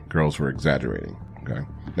that the girls were exaggerating. Okay.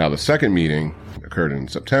 Now, the second meeting occurred in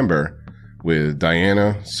September with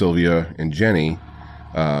Diana, Sylvia, and Jenny.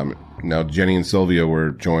 Now, Jenny and Sylvia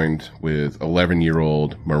were joined with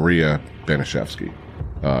 11-year-old Maria Banashevsky,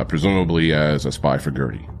 presumably as a spy for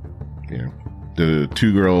Gertie. The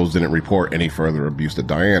 2 girls didn't report any further abuse to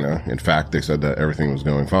Diana. In fact, they said that everything was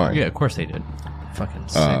going fine. Yeah, of course they did. Fucking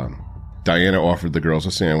sick. Diana offered the girls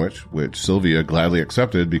a sandwich, which Sylvia gladly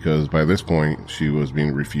accepted because by this point, she was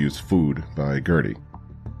being refused food by Gertie.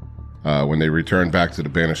 When they returned back to the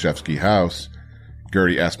Banashevsky house,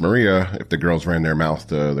 Gertie asked Maria if the girls ran their mouth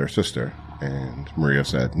to their sister, and Maria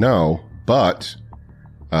said no, but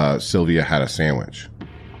Sylvia had a sandwich.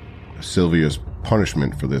 Sylvia's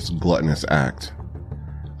punishment for this gluttonous act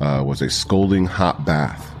was a scalding hot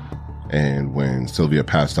bath, and when Sylvia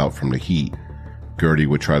passed out from the heat, Gertie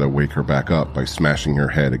would try to wake her back up by smashing her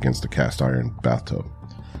head against the cast iron bathtub.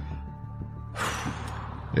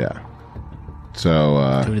 Yeah.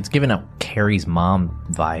 So, dude, it's giving out Carrie's mom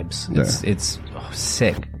vibes. It's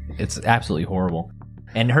sick. It's absolutely horrible.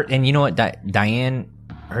 And you know what, Diane,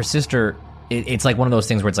 her sister, it's like one of those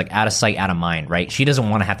things where it's like out of sight, out of mind, right? She doesn't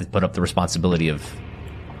want to have to put up the responsibility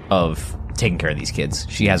of taking care of these kids.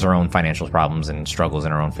 She has her own financial problems and struggles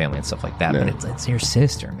in her own family and stuff like that. Yeah. But it's your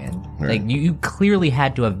sister, man. Right. Like you clearly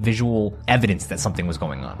had to have visual evidence that something was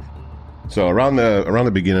going on. So around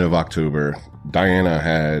the beginning of October, Diana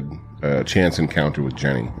had a chance encounter with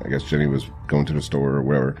Jenny. I guess Jenny was going to the store or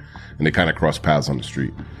whatever, and they kind of crossed paths on the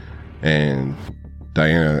street. And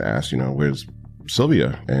Diana asked, "Where's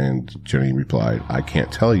Sylvia?" And Jenny replied, "I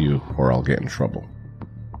can't tell you or I'll get in trouble."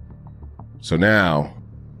 So now,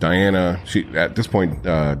 Diana, at this point,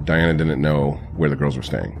 Diana didn't know where the girls were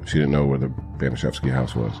staying. She didn't know where the Banashevsky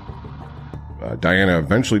house was. Diana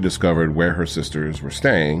eventually discovered where her sisters were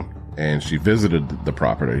staying, and she visited the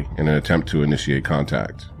property in an attempt to initiate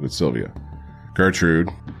contact with Sylvia. Gertrude,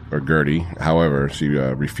 or Gertie, however, she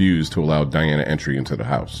refused to allow Diana entry into the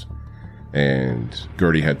house. And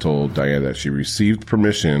Gertie had told Diana that she received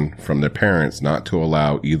permission from their parents not to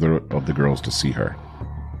allow either of the girls to see her.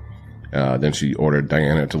 Then she ordered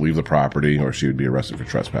Diana to leave the property or she would be arrested for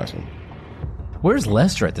trespassing. Where's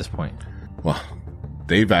Lester at this point? Well,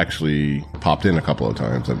 they've actually popped in a couple of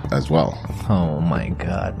times as well. Oh my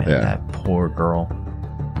God, man. Yeah. That poor girl.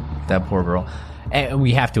 And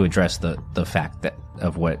we have to address the fact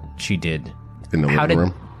of what she did. In the living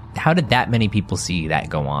room? How did that many people see that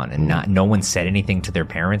go on and no one said anything to their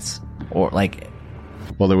parents? Or like...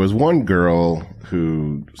 Well, there was one girl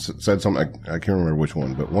who said something, I can't remember which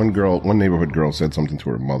one, but one neighborhood girl said something to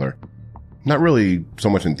her mother. Not really so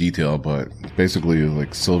much in detail, but basically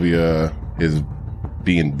like Sylvia is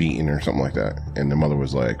being beaten or something like that. And the mother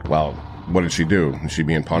was like, well, what did she do? Is she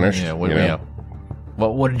being punished? Yeah, what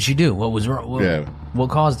did she do? What was wrong? What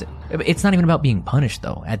caused it? It's not even about being punished,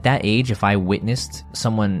 though. At that age, if I witnessed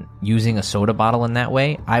someone using a soda bottle in that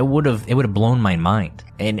way, it would have blown my mind.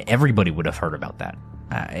 And everybody would have heard about that.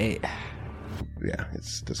 Yeah,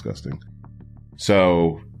 it's disgusting.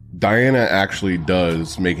 So Diana actually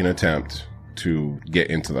does make an attempt to get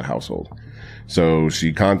into the household. So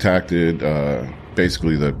she contacted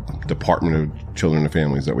basically the Department of Children and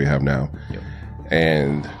Families that we have now. Yep.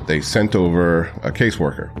 And they sent over a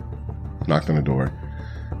caseworker, knocked on the door.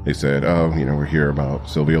 They said, we're here about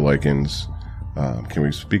Sylvia Likens. Can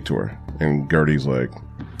we speak to her? And Gertie's like,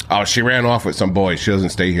 oh, she ran off with some boy. She doesn't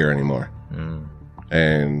stay here anymore.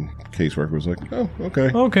 And caseworker was like, oh,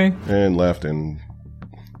 okay. And left and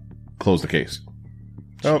closed the case.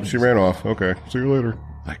 Oh, she ran off. Okay, see you later.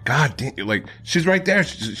 Like, God damn, like, she's right there.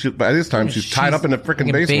 By this time, she's tied up in the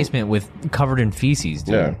freaking basement with covered in feces,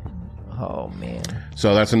 dude. Yeah. Oh, man.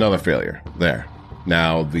 So that's another failure there.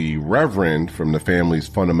 Now, the reverend from the family's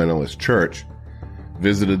fundamentalist church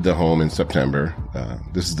visited the home in September.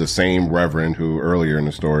 This is the same reverend who earlier in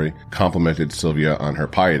the story complimented Sylvia on her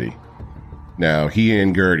piety. Now, he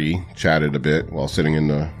and Gertie chatted a bit while sitting in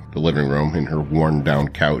the living room in her worn down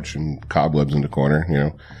couch and cobwebs in the corner,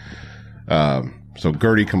 you know. So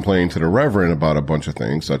Gertie complained to the reverend about a bunch of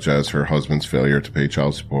things, such as her husband's failure to pay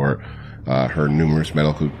child support, her numerous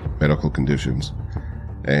medical conditions,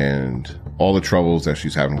 and all the troubles that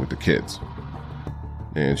she's having with the kids.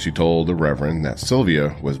 And she told the reverend that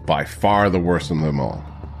Sylvia was by far the worst of them all,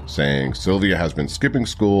 saying Sylvia has been skipping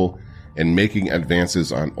school and making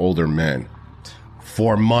advances on older men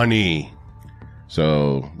for money.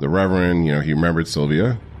 So the reverend, you know, he remembered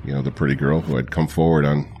Sylvia, you know, the pretty girl who had come forward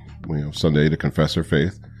on, you know, Sunday to confess her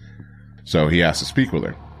faith. So he asked to speak with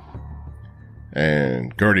her.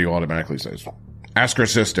 And Gertie automatically says, ask her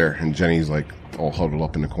sister. And Jenny's like all huddled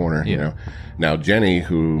up in the corner, you know. Now Jenny,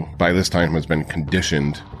 who by this time has been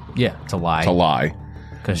conditioned to lie.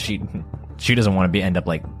 Because she doesn't want to end up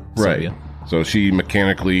like Sylvia. Right. So she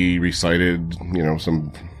mechanically recited, you know,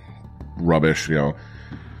 some rubbish, you know.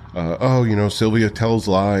 Oh, you know, Sylvia tells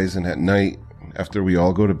lies, and at night, after we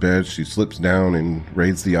all go to bed, she slips down and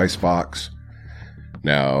raids the icebox.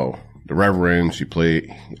 Now, the reverend, he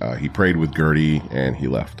prayed with Gertie, and he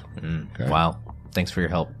left. Okay? Wow. Thanks for your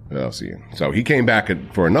help. I'll see you. So he came back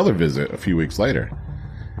for another visit a few weeks later.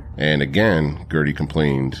 And again, Gertie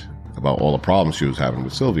complained about all the problems she was having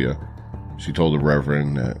with Sylvia. She told the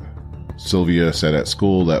reverend that Sylvia said at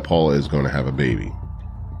school that Paula is going to have a baby,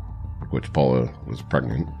 which Paula was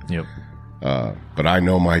pregnant. Yep. But I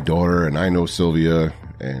know my daughter and I know Sylvia,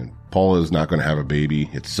 and Paula is not going to have a baby.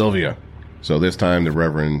 It's Sylvia. So this time the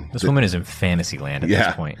reverend... This woman is in fantasy land at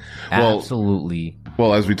this point. Absolutely.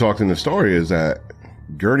 Well, as we talked in the story, is that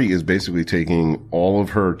Gertie is basically taking all of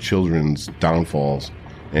her children's downfalls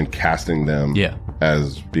and casting them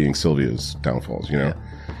as being Sylvia's downfalls, you know?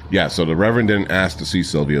 Yeah, so the reverend didn't ask to see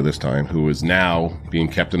Sylvia this time, who is now being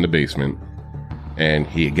kept in the basement. And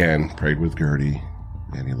he again prayed with Gertie,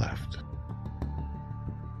 and he left.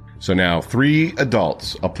 So now 3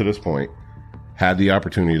 adults up to this point had the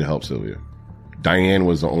opportunity to help Sylvia. Diane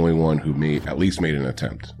was the only one who at least made an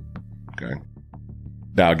attempt. Okay.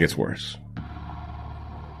 Now it gets worse.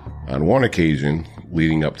 On one occasion,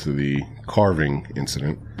 leading up to the carving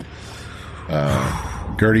incident,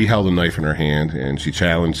 Gertie held a knife in her hand and she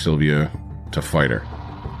challenged Sylvia to fight her.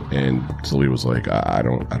 And Sylvia was like, I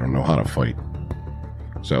don't know how to fight.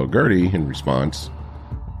 So Gertie, in response,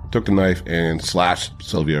 took the knife and slashed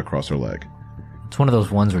Sylvia across her leg. It's one of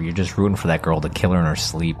those ones where you're just rooting for that girl to kill her in her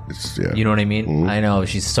sleep. You know what I mean? Mm-hmm. I know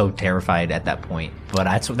she's so terrified at that point, but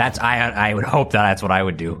I would hope that's what I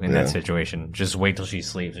would do in that situation. Just wait till she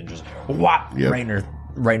sleeps and just whop right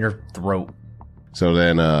in her throat. So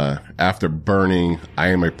then, after burning "I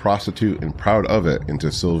am a prostitute and proud of it"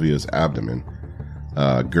 into Sylvia's abdomen,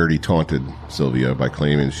 Gertie taunted Sylvia by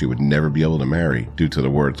claiming she would never be able to marry due to the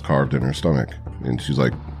words carved in her stomach. And she's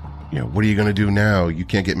like, you know, what are you going to do now? You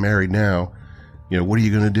can't get married now. You know, what are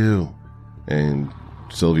you going to do? And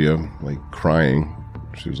Sylvia, like, crying,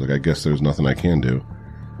 she was like, I guess there's nothing I can do.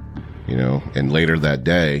 You know, and later that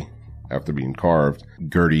day, after being carved,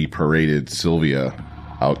 Gertie paraded Sylvia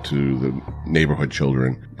out to the neighborhood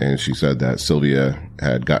children. And she said that Sylvia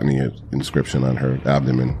had gotten the inscription on her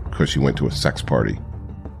abdomen because she went to a sex party.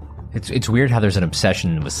 It's weird how there's an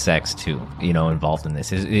obsession with sex too, you know, involved in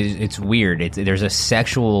this. It's weird. There's a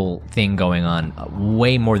sexual thing going on,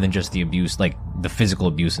 way more than just the abuse, like the physical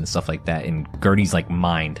abuse and stuff like that. In Gertie's like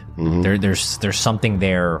mind, there's something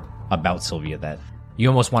there about Sylvia that you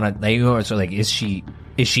almost want to like. Is she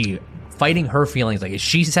fighting her feelings? Like, is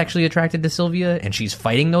she sexually attracted to Sylvia and she's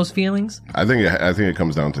fighting those feelings? I think it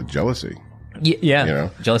comes down to jealousy. Yeah, you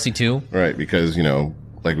know? Jealousy too. Right, because you know.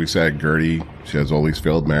 Like we said, Gertie, she has all these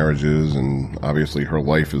failed marriages, and obviously her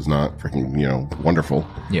life is not freaking, you know, wonderful.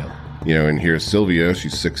 Yeah. You know, and here's Sylvia.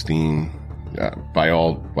 She's 16. By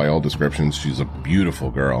all descriptions, she's a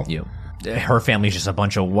beautiful girl. Yeah. Her family's just a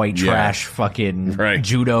bunch of white trash, fucking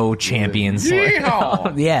judo champions.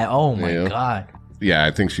 Yeah. Yeah. Oh my God. Yeah,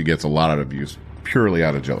 I think she gets a lot of abuse purely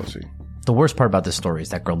out of jealousy. The worst part about this story is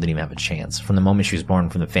that girl didn't even have a chance from the moment she was born,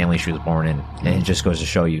 from the family she was born in, and it just goes to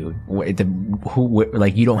show you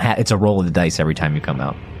you don't have. It's a roll of the dice every time you come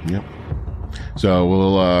out. Yep. So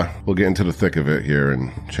we'll get into the thick of it here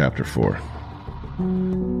in chapter 4.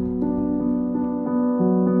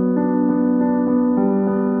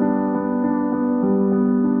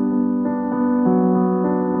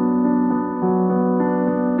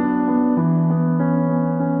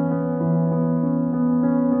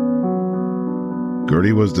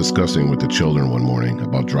 Gertie was discussing with the children one morning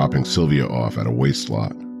about dropping Sylvia off at a waste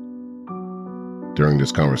lot. During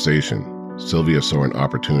this conversation, Sylvia saw an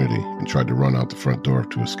opportunity and tried to run out the front door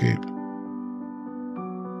to escape.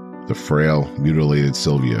 The frail, mutilated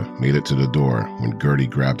Sylvia made it to the door when Gertie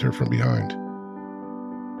grabbed her from behind.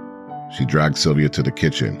 She dragged Sylvia to the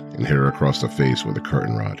kitchen and hit her across the face with a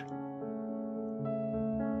curtain rod.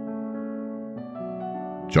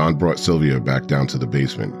 John brought Sylvia back down to the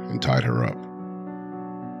basement and tied her up.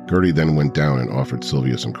 Gertie then went down and offered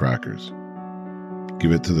Sylvia some crackers.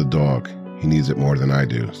 "Give it to the dog. He needs it more than I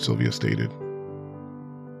do," Sylvia stated.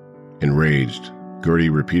 Enraged, Gertie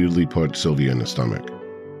repeatedly punched Sylvia in the stomach.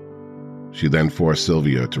 She then forced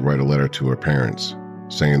Sylvia to write a letter to her parents,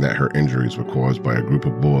 saying that her injuries were caused by a group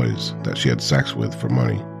of boys that she had sex with for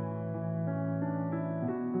money.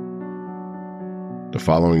 The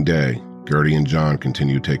following day, Gertie and John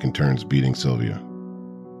continued taking turns beating Sylvia.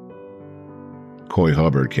 Coy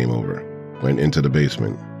Hubbard came over, went into the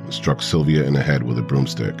basement, and struck Sylvia in the head with a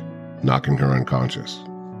broomstick, knocking her unconscious.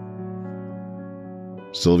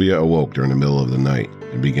 Sylvia awoke during the middle of the night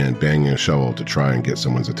and began banging a shovel to try and get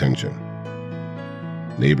someone's attention.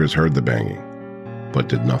 Neighbors heard the banging, but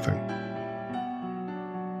did nothing.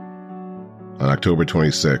 On October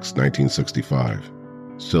 26, 1965,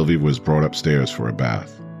 Sylvia was brought upstairs for a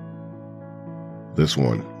bath. This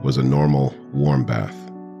one was a normal, warm bath.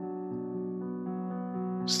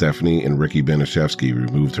 Stephanie and Ricky Benishevsky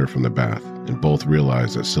removed her from the bath, and both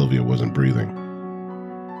realized that Sylvia wasn't breathing.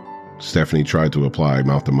 Stephanie tried to apply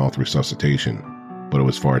mouth-to-mouth resuscitation, but it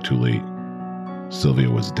was far too late. Sylvia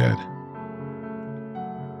was dead.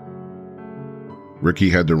 Ricky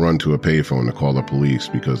had to run to a payphone to call the police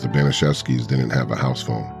because the Benishevskys didn't have a house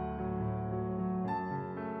phone.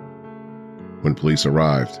 When police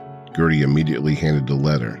arrived, Gertie immediately handed the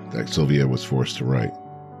letter that Sylvia was forced to write.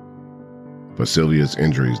 But Sylvia's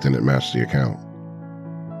injuries didn't match the account.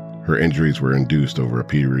 Her injuries were induced over a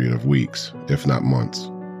period of weeks, if not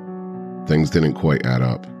months. Things didn't quite add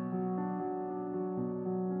up.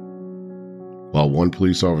 While one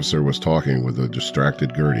police officer was talking with a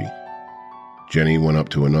distracted Gertie, Jenny went up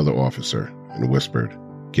to another officer and whispered,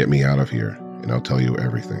 "Get me out of here, and I'll tell you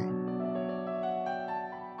everything."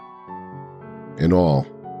 In all,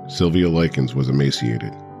 Sylvia Likens was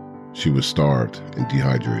emaciated. She was starved and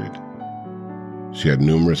dehydrated. She had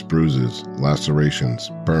numerous bruises,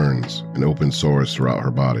 lacerations, burns, and open sores throughout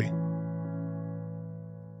her body.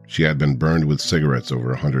 She had been burned with cigarettes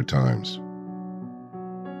over 100 times.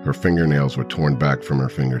 Her fingernails were torn back from her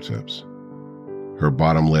fingertips. Her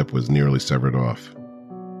bottom lip was nearly severed off.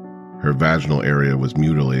 Her vaginal area was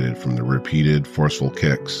mutilated from the repeated forceful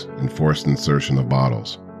kicks and forced insertion of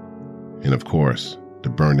bottles. And of course, the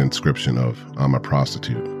burned inscription of, "I'm a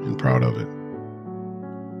prostitute and proud of it."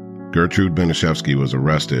 Gertrude Benishevsky was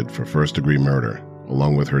arrested for first-degree murder,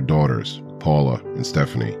 along with her daughters, Paula and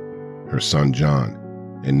Stephanie, her son John,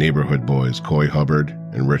 and neighborhood boys Coy Hubbard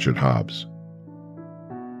and Richard Hobbs.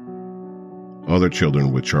 Other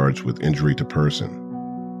children were charged with injury to person.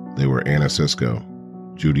 They were Anna Sisko,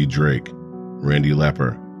 Judy Drake, Randy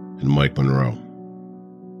Lepper, and Mike Monroe.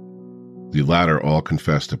 The latter all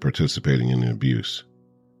confessed to participating in the abuse.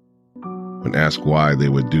 When asked why they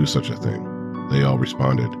would do such a thing, they all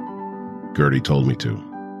responded, "Gertie told me to."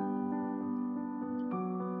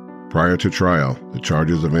 Prior to trial, the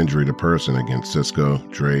charges of injury to person against Sisko,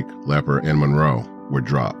 Drake, Lepper, and Monroe were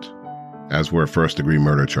dropped, as were first-degree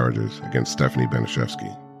murder charges against Stephanie Benishevsky.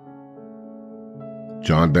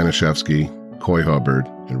 John Benishevsky, Coy Hubbard,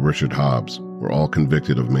 and Richard Hobbs were all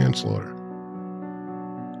convicted of manslaughter.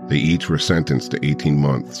 They each were sentenced to 18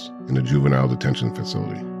 months in a juvenile detention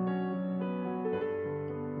facility.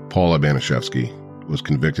 Paula Benishevsky was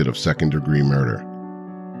convicted of second-degree murder.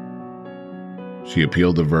 She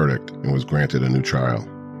appealed the verdict and was granted a new trial.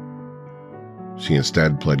 She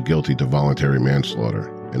instead pled guilty to voluntary manslaughter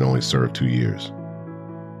and only served 2 years.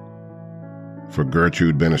 For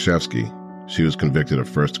Gertrude Benishevsky, she was convicted of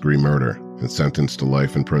first-degree murder and sentenced to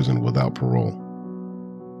life in prison without parole.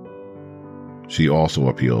 She also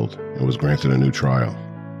appealed and was granted a new trial.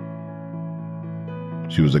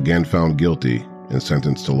 She was again found guilty and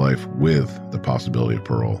sentenced to life with the possibility of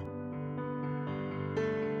parole.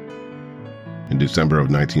 In December of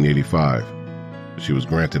 1985, she was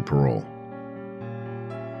granted parole.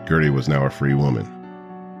 Gertie was now a free woman.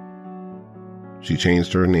 She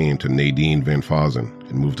changed her name to Nadine Van Fossen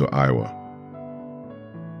and moved to Iowa.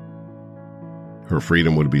 Her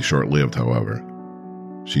freedom would be short-lived, however.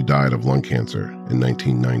 She died of lung cancer in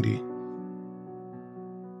 1990.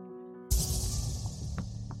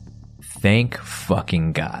 Thank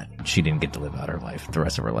fucking God she didn't get to live out her life, the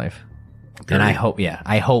rest of her life. Gertie. And I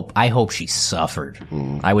hope she suffered.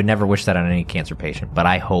 I would never wish that on any cancer patient, but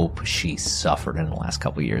I hope she suffered in the last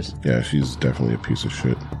couple of years. Yeah, she's definitely a piece of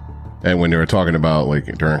shit. And when they were talking about, like,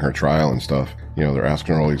 during her trial and stuff, you know, they're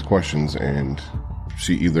asking her all these questions, and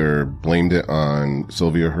she either blamed it on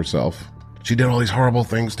Sylvia herself. She did all these horrible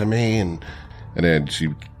things to me, and then she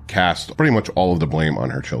cast pretty much all of the blame on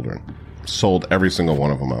her children. Sold every single one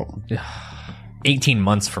of them out. 18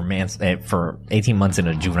 months for 18 months in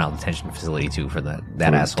a juvenile detention facility too for that For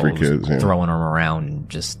asshole 3 kids, yeah. throwing them around and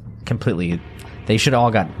just completely. They should have all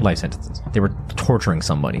got life sentences. They were torturing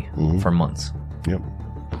somebody for months. Yep.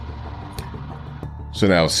 So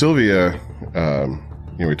now Sylvia,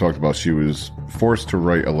 we talked about she was forced to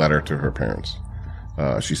write a letter to her parents.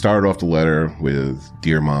 She started off the letter with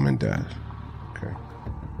 "Dear Mom and Dad." Okay.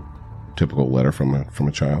 Typical letter from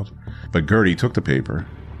a child. But Gertie took the paper,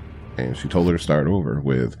 and she told her to start over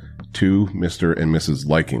with "To Mr. and Mrs.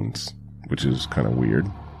 Likens," which is kind of weird.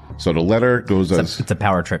 So the letter goes as... It's a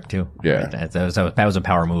power trip, too. Yeah. That was a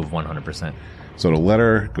power move, 100%. So the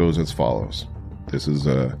letter goes as follows. This is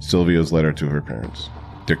Sylvia's letter to her parents,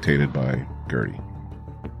 dictated by Gertie.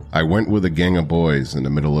 "I went with a gang of boys in the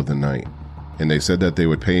middle of the night, and they said that they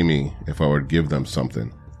would pay me if I would give them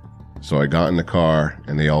something. So I got in the car,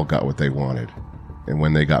 and they all got what they wanted. And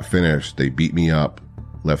when they got finished, they beat me up,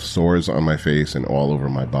 left sores on my face and all over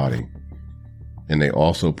my body. And they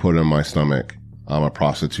also put in my stomach, 'I'm a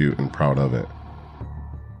prostitute and proud of it.'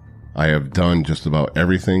 I have done just about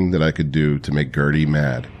everything that I could do to make Gertie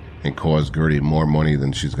mad and cause Gertie more money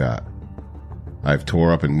than she's got. I've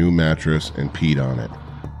tore up a new mattress and peed on it.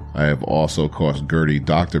 I have also cost Gertie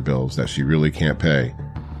doctor bills that she really can't pay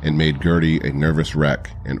and made Gertie a nervous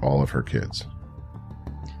wreck and all of her kids."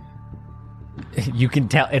 You can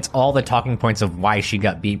tell it's all the talking points of why she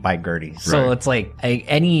got beat by Gertie. So Right. it's like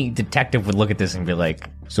any detective would look at this and be like,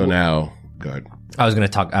 So now, good. I was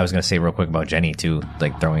gonna say real quick about Jenny too,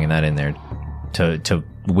 like throwing that in there to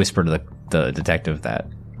whisper to the detective that,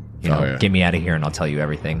 get me out of here and I'll tell you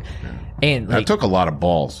everything. And That took a lot of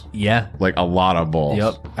balls. yeah, Like a lot of balls.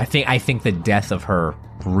 yep. I think the death of her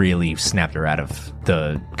really snapped her out of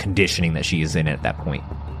the conditioning that she is in at that point.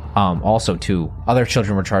 Also, too, other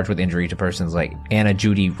children were charged with injury to persons like Anna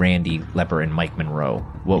Judy, Randy Lepper, and Mike Monroe.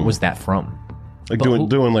 What was that from? Like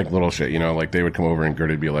doing like little shit, like they would come over and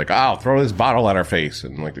Gertie'd be like, "I'll throw this bottle at her face,"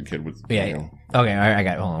 and like the kid would, Yeah. Okay, I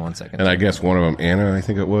got. Hold on 1 second. And I guess one of them, Anna, I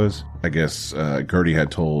think it was. I guess Gertie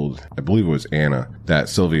had told, I believe it was Anna, that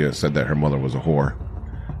Sylvia said that her mother was a whore.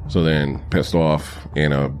 So then, pissed off,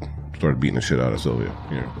 Anna started beating the shit out of Sylvia.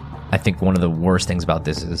 I think one of the worst things about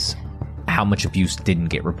this is how much abuse didn't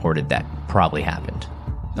get reported that probably happened.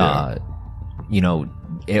 Yeah.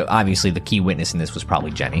 Obviously the key witness in this was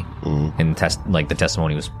probably Jenny, and the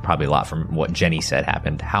testimony was probably a lot from what Jenny said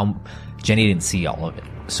happened. How Jenny didn't see all of it,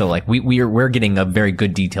 so like we're getting a very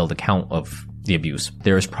good detailed account of the abuse.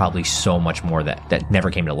 There is probably so much more that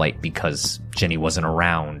never came to light because Jenny wasn't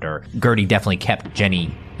around, or Gertie definitely kept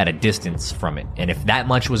Jenny at a distance from it. And if that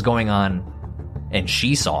much was going on and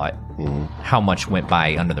she saw it, how much went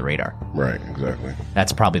by under the radar? Right, exactly.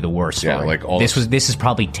 That's probably the worst story. Yeah, like this is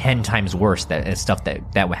probably 10 times worse that stuff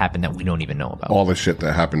that would happen that we don't even know about. All the shit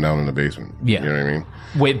that happened down in the basement. Yeah. You know what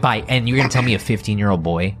I mean? And you're gonna tell me a 15-year-old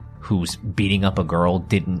boy who's beating up a girl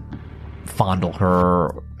didn't fondle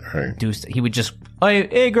her? Right. He would just,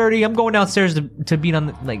 hey Gertie, I'm going downstairs to beat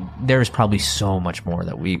on there's probably so much more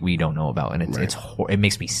that we don't know about, and it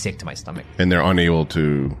makes me sick to my stomach. And they're unable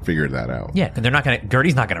to figure that out. Yeah, and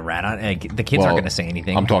Gertie's not gonna rat on it. The kids aren't gonna say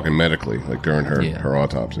anything. I'm talking medically, like during her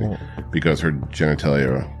autopsy, because her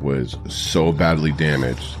genitalia was so badly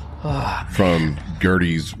damaged from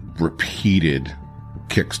Gertie's repeated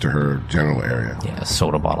kicks to her genital area. Yeah,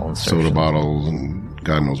 soda bottle insertion. Soda bottles and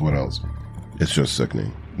God knows what else. It's just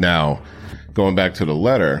sickening. Now, going back to the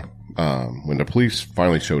letter, when the police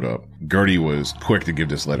finally showed up, Gertie was quick to give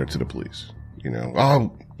this letter to the police.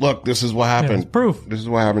 Oh, look, this is what happened. It's proof. This is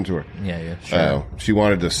what happened to her. Yeah, sure. She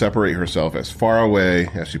wanted to separate herself as far away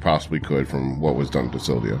as she possibly could from what was done to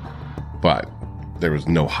Sylvia. But there was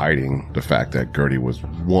no hiding the fact that Gertie was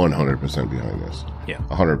 100% behind this. Yeah.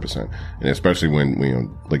 100%. And especially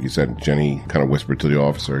when, like you said, Jenny kind of whispered to the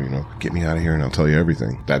officer, get me out of here and I'll tell you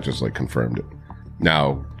everything. That just confirmed it.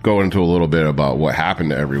 Now, going into a little bit about what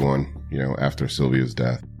happened to everyone, after Sylvia's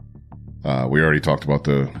death. We already talked about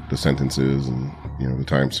the sentences and, the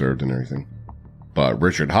time served and everything. But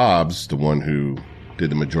Richard Hobbs, the one who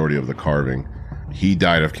did the majority of the carving, he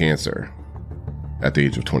died of cancer at the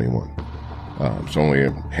age of 21. So only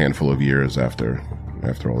a handful of years after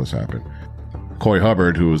all this happened. Coy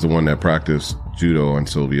Hubbard, who was the one that practiced judo on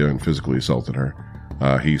Sylvia and physically assaulted her,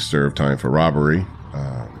 he served time for robbery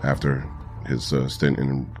after his stint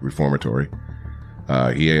in reformatory.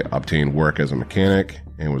 He obtained work as a mechanic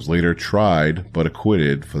and was later tried but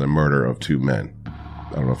acquitted for the murder of 2 men.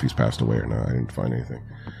 I don't know if he's passed away or not. I didn't find anything.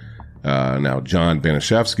 Now, John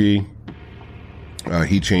Banashevsky,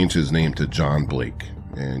 he changed his name to John Blake.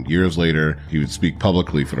 And years later, he would speak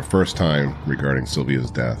publicly for the first time regarding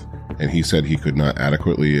Sylvia's death. And he said he could not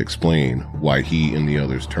adequately explain why he and the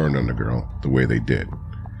others turned on the girl the way they did.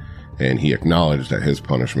 And he acknowledged that his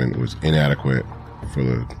punishment was inadequate for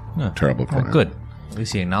the terrible crime. Well, good. At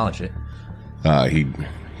least he acknowledged it.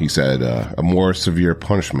 He said a more severe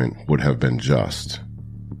punishment would have been just.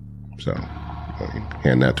 So,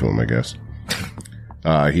 hand that to him, I guess.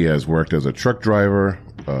 He has worked as a truck driver,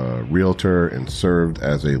 a realtor, and served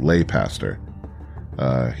as a lay pastor.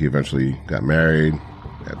 He eventually got married,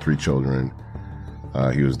 had 3 children.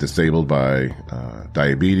 He was disabled by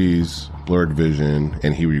diabetes, blurred vision,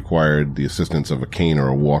 and he required the assistance of a cane or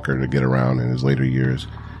a walker to get around in his later years.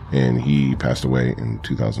 And he passed away in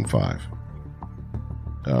 2005.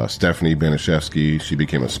 Stephanie Banashevsky, she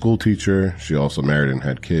became a school teacher. She also married and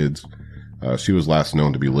had kids. She was last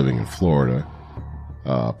known to be living in Florida.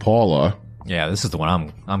 Paula. Yeah, this is the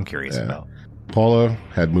one I'm curious about. Paula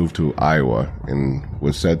had moved to Iowa and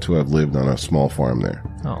was said to have lived on a small farm there.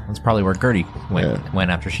 Oh, that's probably where Gertie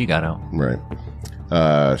went after she got out. Right.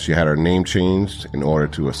 She had her name changed in order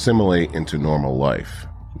to assimilate into normal life.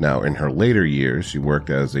 Now, in her later years, she worked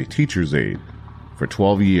as a teacher's aide for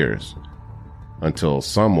 12 years until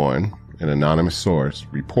someone, an anonymous source,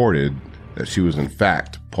 reported that she was in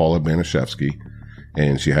fact Paula Banashevsky,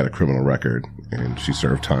 and she had a criminal record, and she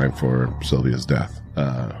served time for Sylvia's death.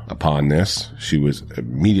 Upon this, she was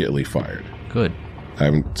immediately fired. Good. I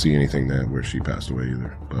haven't seen anything where she passed away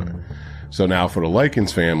either. But so now for the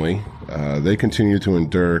Likens family, they continue to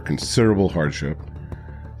endure considerable hardship.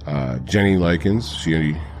 Jenny Likens,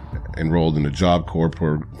 she enrolled in the Job Corps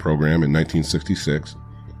program in 1966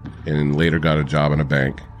 and later got a job in a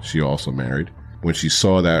bank. She also married. When she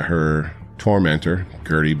saw that her tormentor,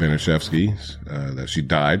 Gertie Banashevsky, that she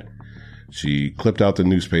died, she clipped out the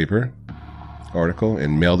newspaper article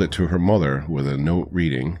and mailed it to her mother with a note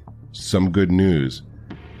reading, "Some good news.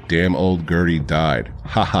 Damn old Gertie died.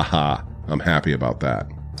 Ha ha ha. I'm happy about that."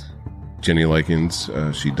 Jenny Likens,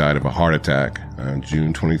 she died of a heart attack on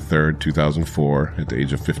June 23rd, 2004, at the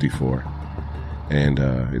age of 54. And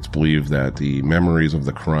it's believed that the memories of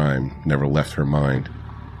the crime never left her mind.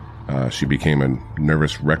 She became a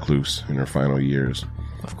nervous recluse in her final years.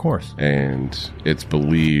 Of course. And it's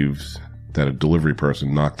believed that a delivery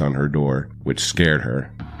person knocked on her door, which scared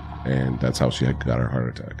her. And that's how she got her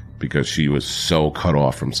heart attack, because she was so cut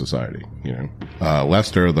off from society,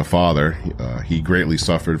 Lester, the father, he greatly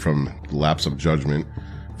suffered from lapse of judgment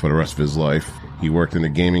for the rest of his life. He worked in the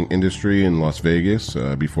gaming industry in Las Vegas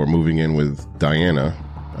before moving in with Diana.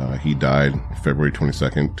 He died February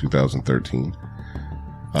 22nd, 2013.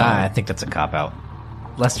 I think that's a cop-out.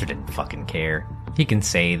 Lester didn't fucking care. He can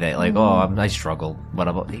say that, like, I struggled,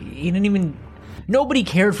 but he didn't even... Nobody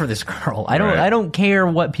cared for this girl. I don't care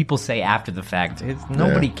what people say after the fact.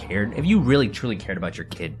 Nobody cared. If you really truly cared about your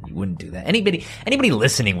kid, you wouldn't do that. Anybody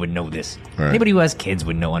listening would know this. Right. Anybody who has kids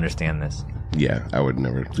would understand this. Yeah, I would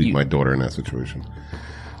never leave my daughter in that situation.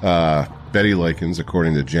 Betty Likens,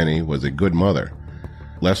 according to Jenny, was a good mother.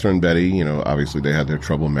 Lester and Betty, obviously they had their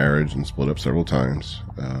troubled marriage and split up several times.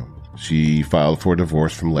 She filed for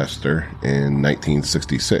divorce from Lester in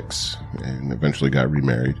 1966 and eventually got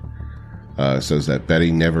remarried. Says that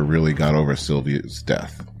Betty never really got over Sylvia's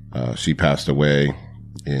death. She passed away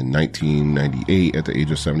in 1998 at the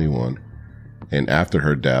age of 71. And after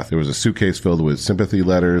her death, there was a suitcase filled with sympathy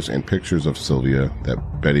letters and pictures of Sylvia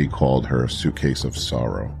that Betty called her suitcase of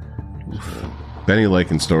sorrow. Benny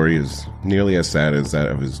Likens' story is nearly as sad as that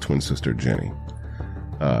of his twin sister, Jenny.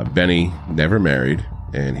 Benny never married,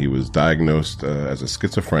 and he was diagnosed as a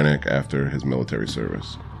schizophrenic after his military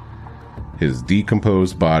service. His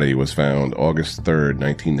decomposed body was found August 3rd,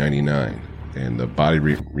 1999, and the body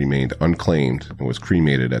remained unclaimed and was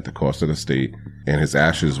cremated at the cost of the state, and his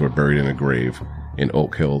ashes were buried in a grave in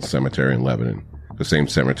Oak Hill Cemetery in Lebanon, the same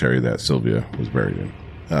cemetery that Sylvia was buried in.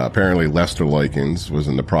 Apparently, Lester Likens was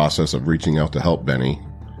in the process of reaching out to help Benny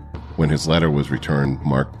When his letter was returned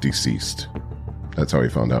marked deceased. That's how he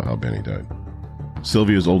found out how Benny died.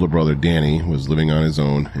 Sylvia's older brother, Danny, was living on his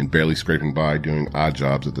own and barely scraping by doing odd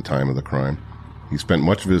jobs at the time of the crime. He spent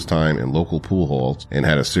much of his time in local pool halls and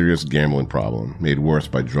had a serious gambling problem, made worse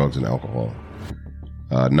by drugs and alcohol.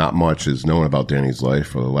 Not much is known about Danny's life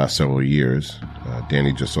for the last several years.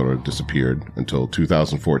 Danny just sort of disappeared until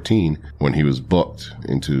 2014 when he was booked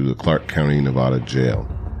into the Clark County, Nevada jail.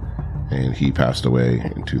 And he passed away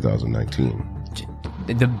in 2019.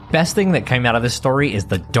 The best thing that came out of this story is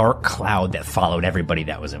the dark cloud that followed everybody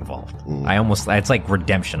that was involved. It's like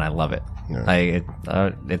redemption. I love it. Yeah.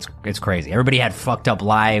 It's crazy. Everybody had fucked up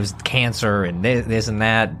lives, cancer, and this and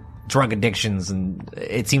that, drug addictions, and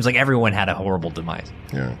it seems like everyone had a horrible demise.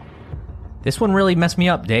 Yeah. This one really messed me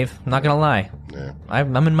up, Dave. I'm not gonna lie. Yeah.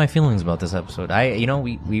 I'm in my feelings about this episode.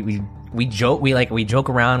 We joke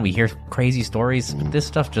around, we hear crazy stories, but this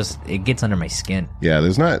stuff it gets under my skin. Yeah,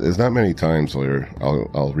 there's not many times where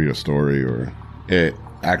I'll read a story or it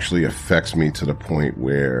actually affects me to the point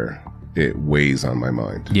where it weighs on my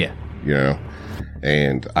mind. Yeah. You know?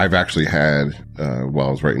 And I've actually had, while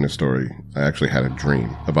I was writing this story, I actually had a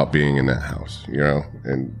dream about being in that house, you know?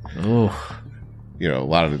 And, you know, a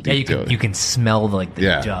lot of the detail. Yeah, you can smell the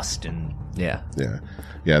dust and, yeah. Yeah.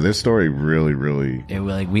 Yeah, this story really, really...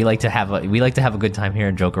 we like to have a good time here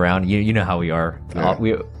and joke around. You know how we are. Yeah.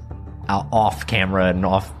 We off camera and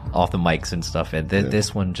off the mics and stuff. And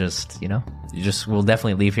this one we'll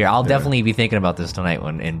definitely leave here. I'll definitely be thinking about this tonight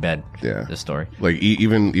when in bed. Yeah. This story. Like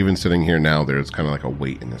even sitting here now, there's kind of like a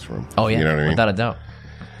weight in this room. Oh yeah, you know what I mean? Without a doubt.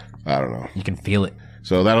 I don't know. You can feel it.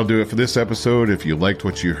 So that'll do it for this episode. If you liked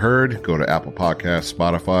what you heard, go to Apple Podcasts,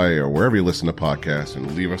 Spotify, or wherever you listen to podcasts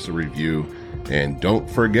and leave us a review. And don't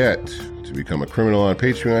forget to become a criminal on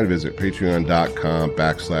Patreon. Visit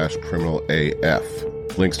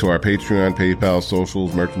patreon.com/criminalaf. Links to our Patreon, PayPal,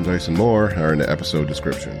 socials, merchandise, and more are in the episode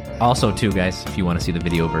description. Also, too, guys, if you want to see the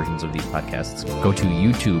video versions of these podcasts, go to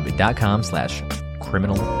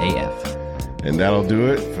youtube.com/criminalaf. And that'll do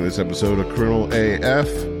it for this episode of Criminal AF.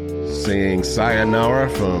 Saying sayonara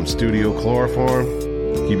from Studio Chloroform.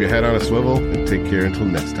 Keep your head on a swivel and take care until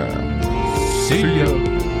next time. See ya.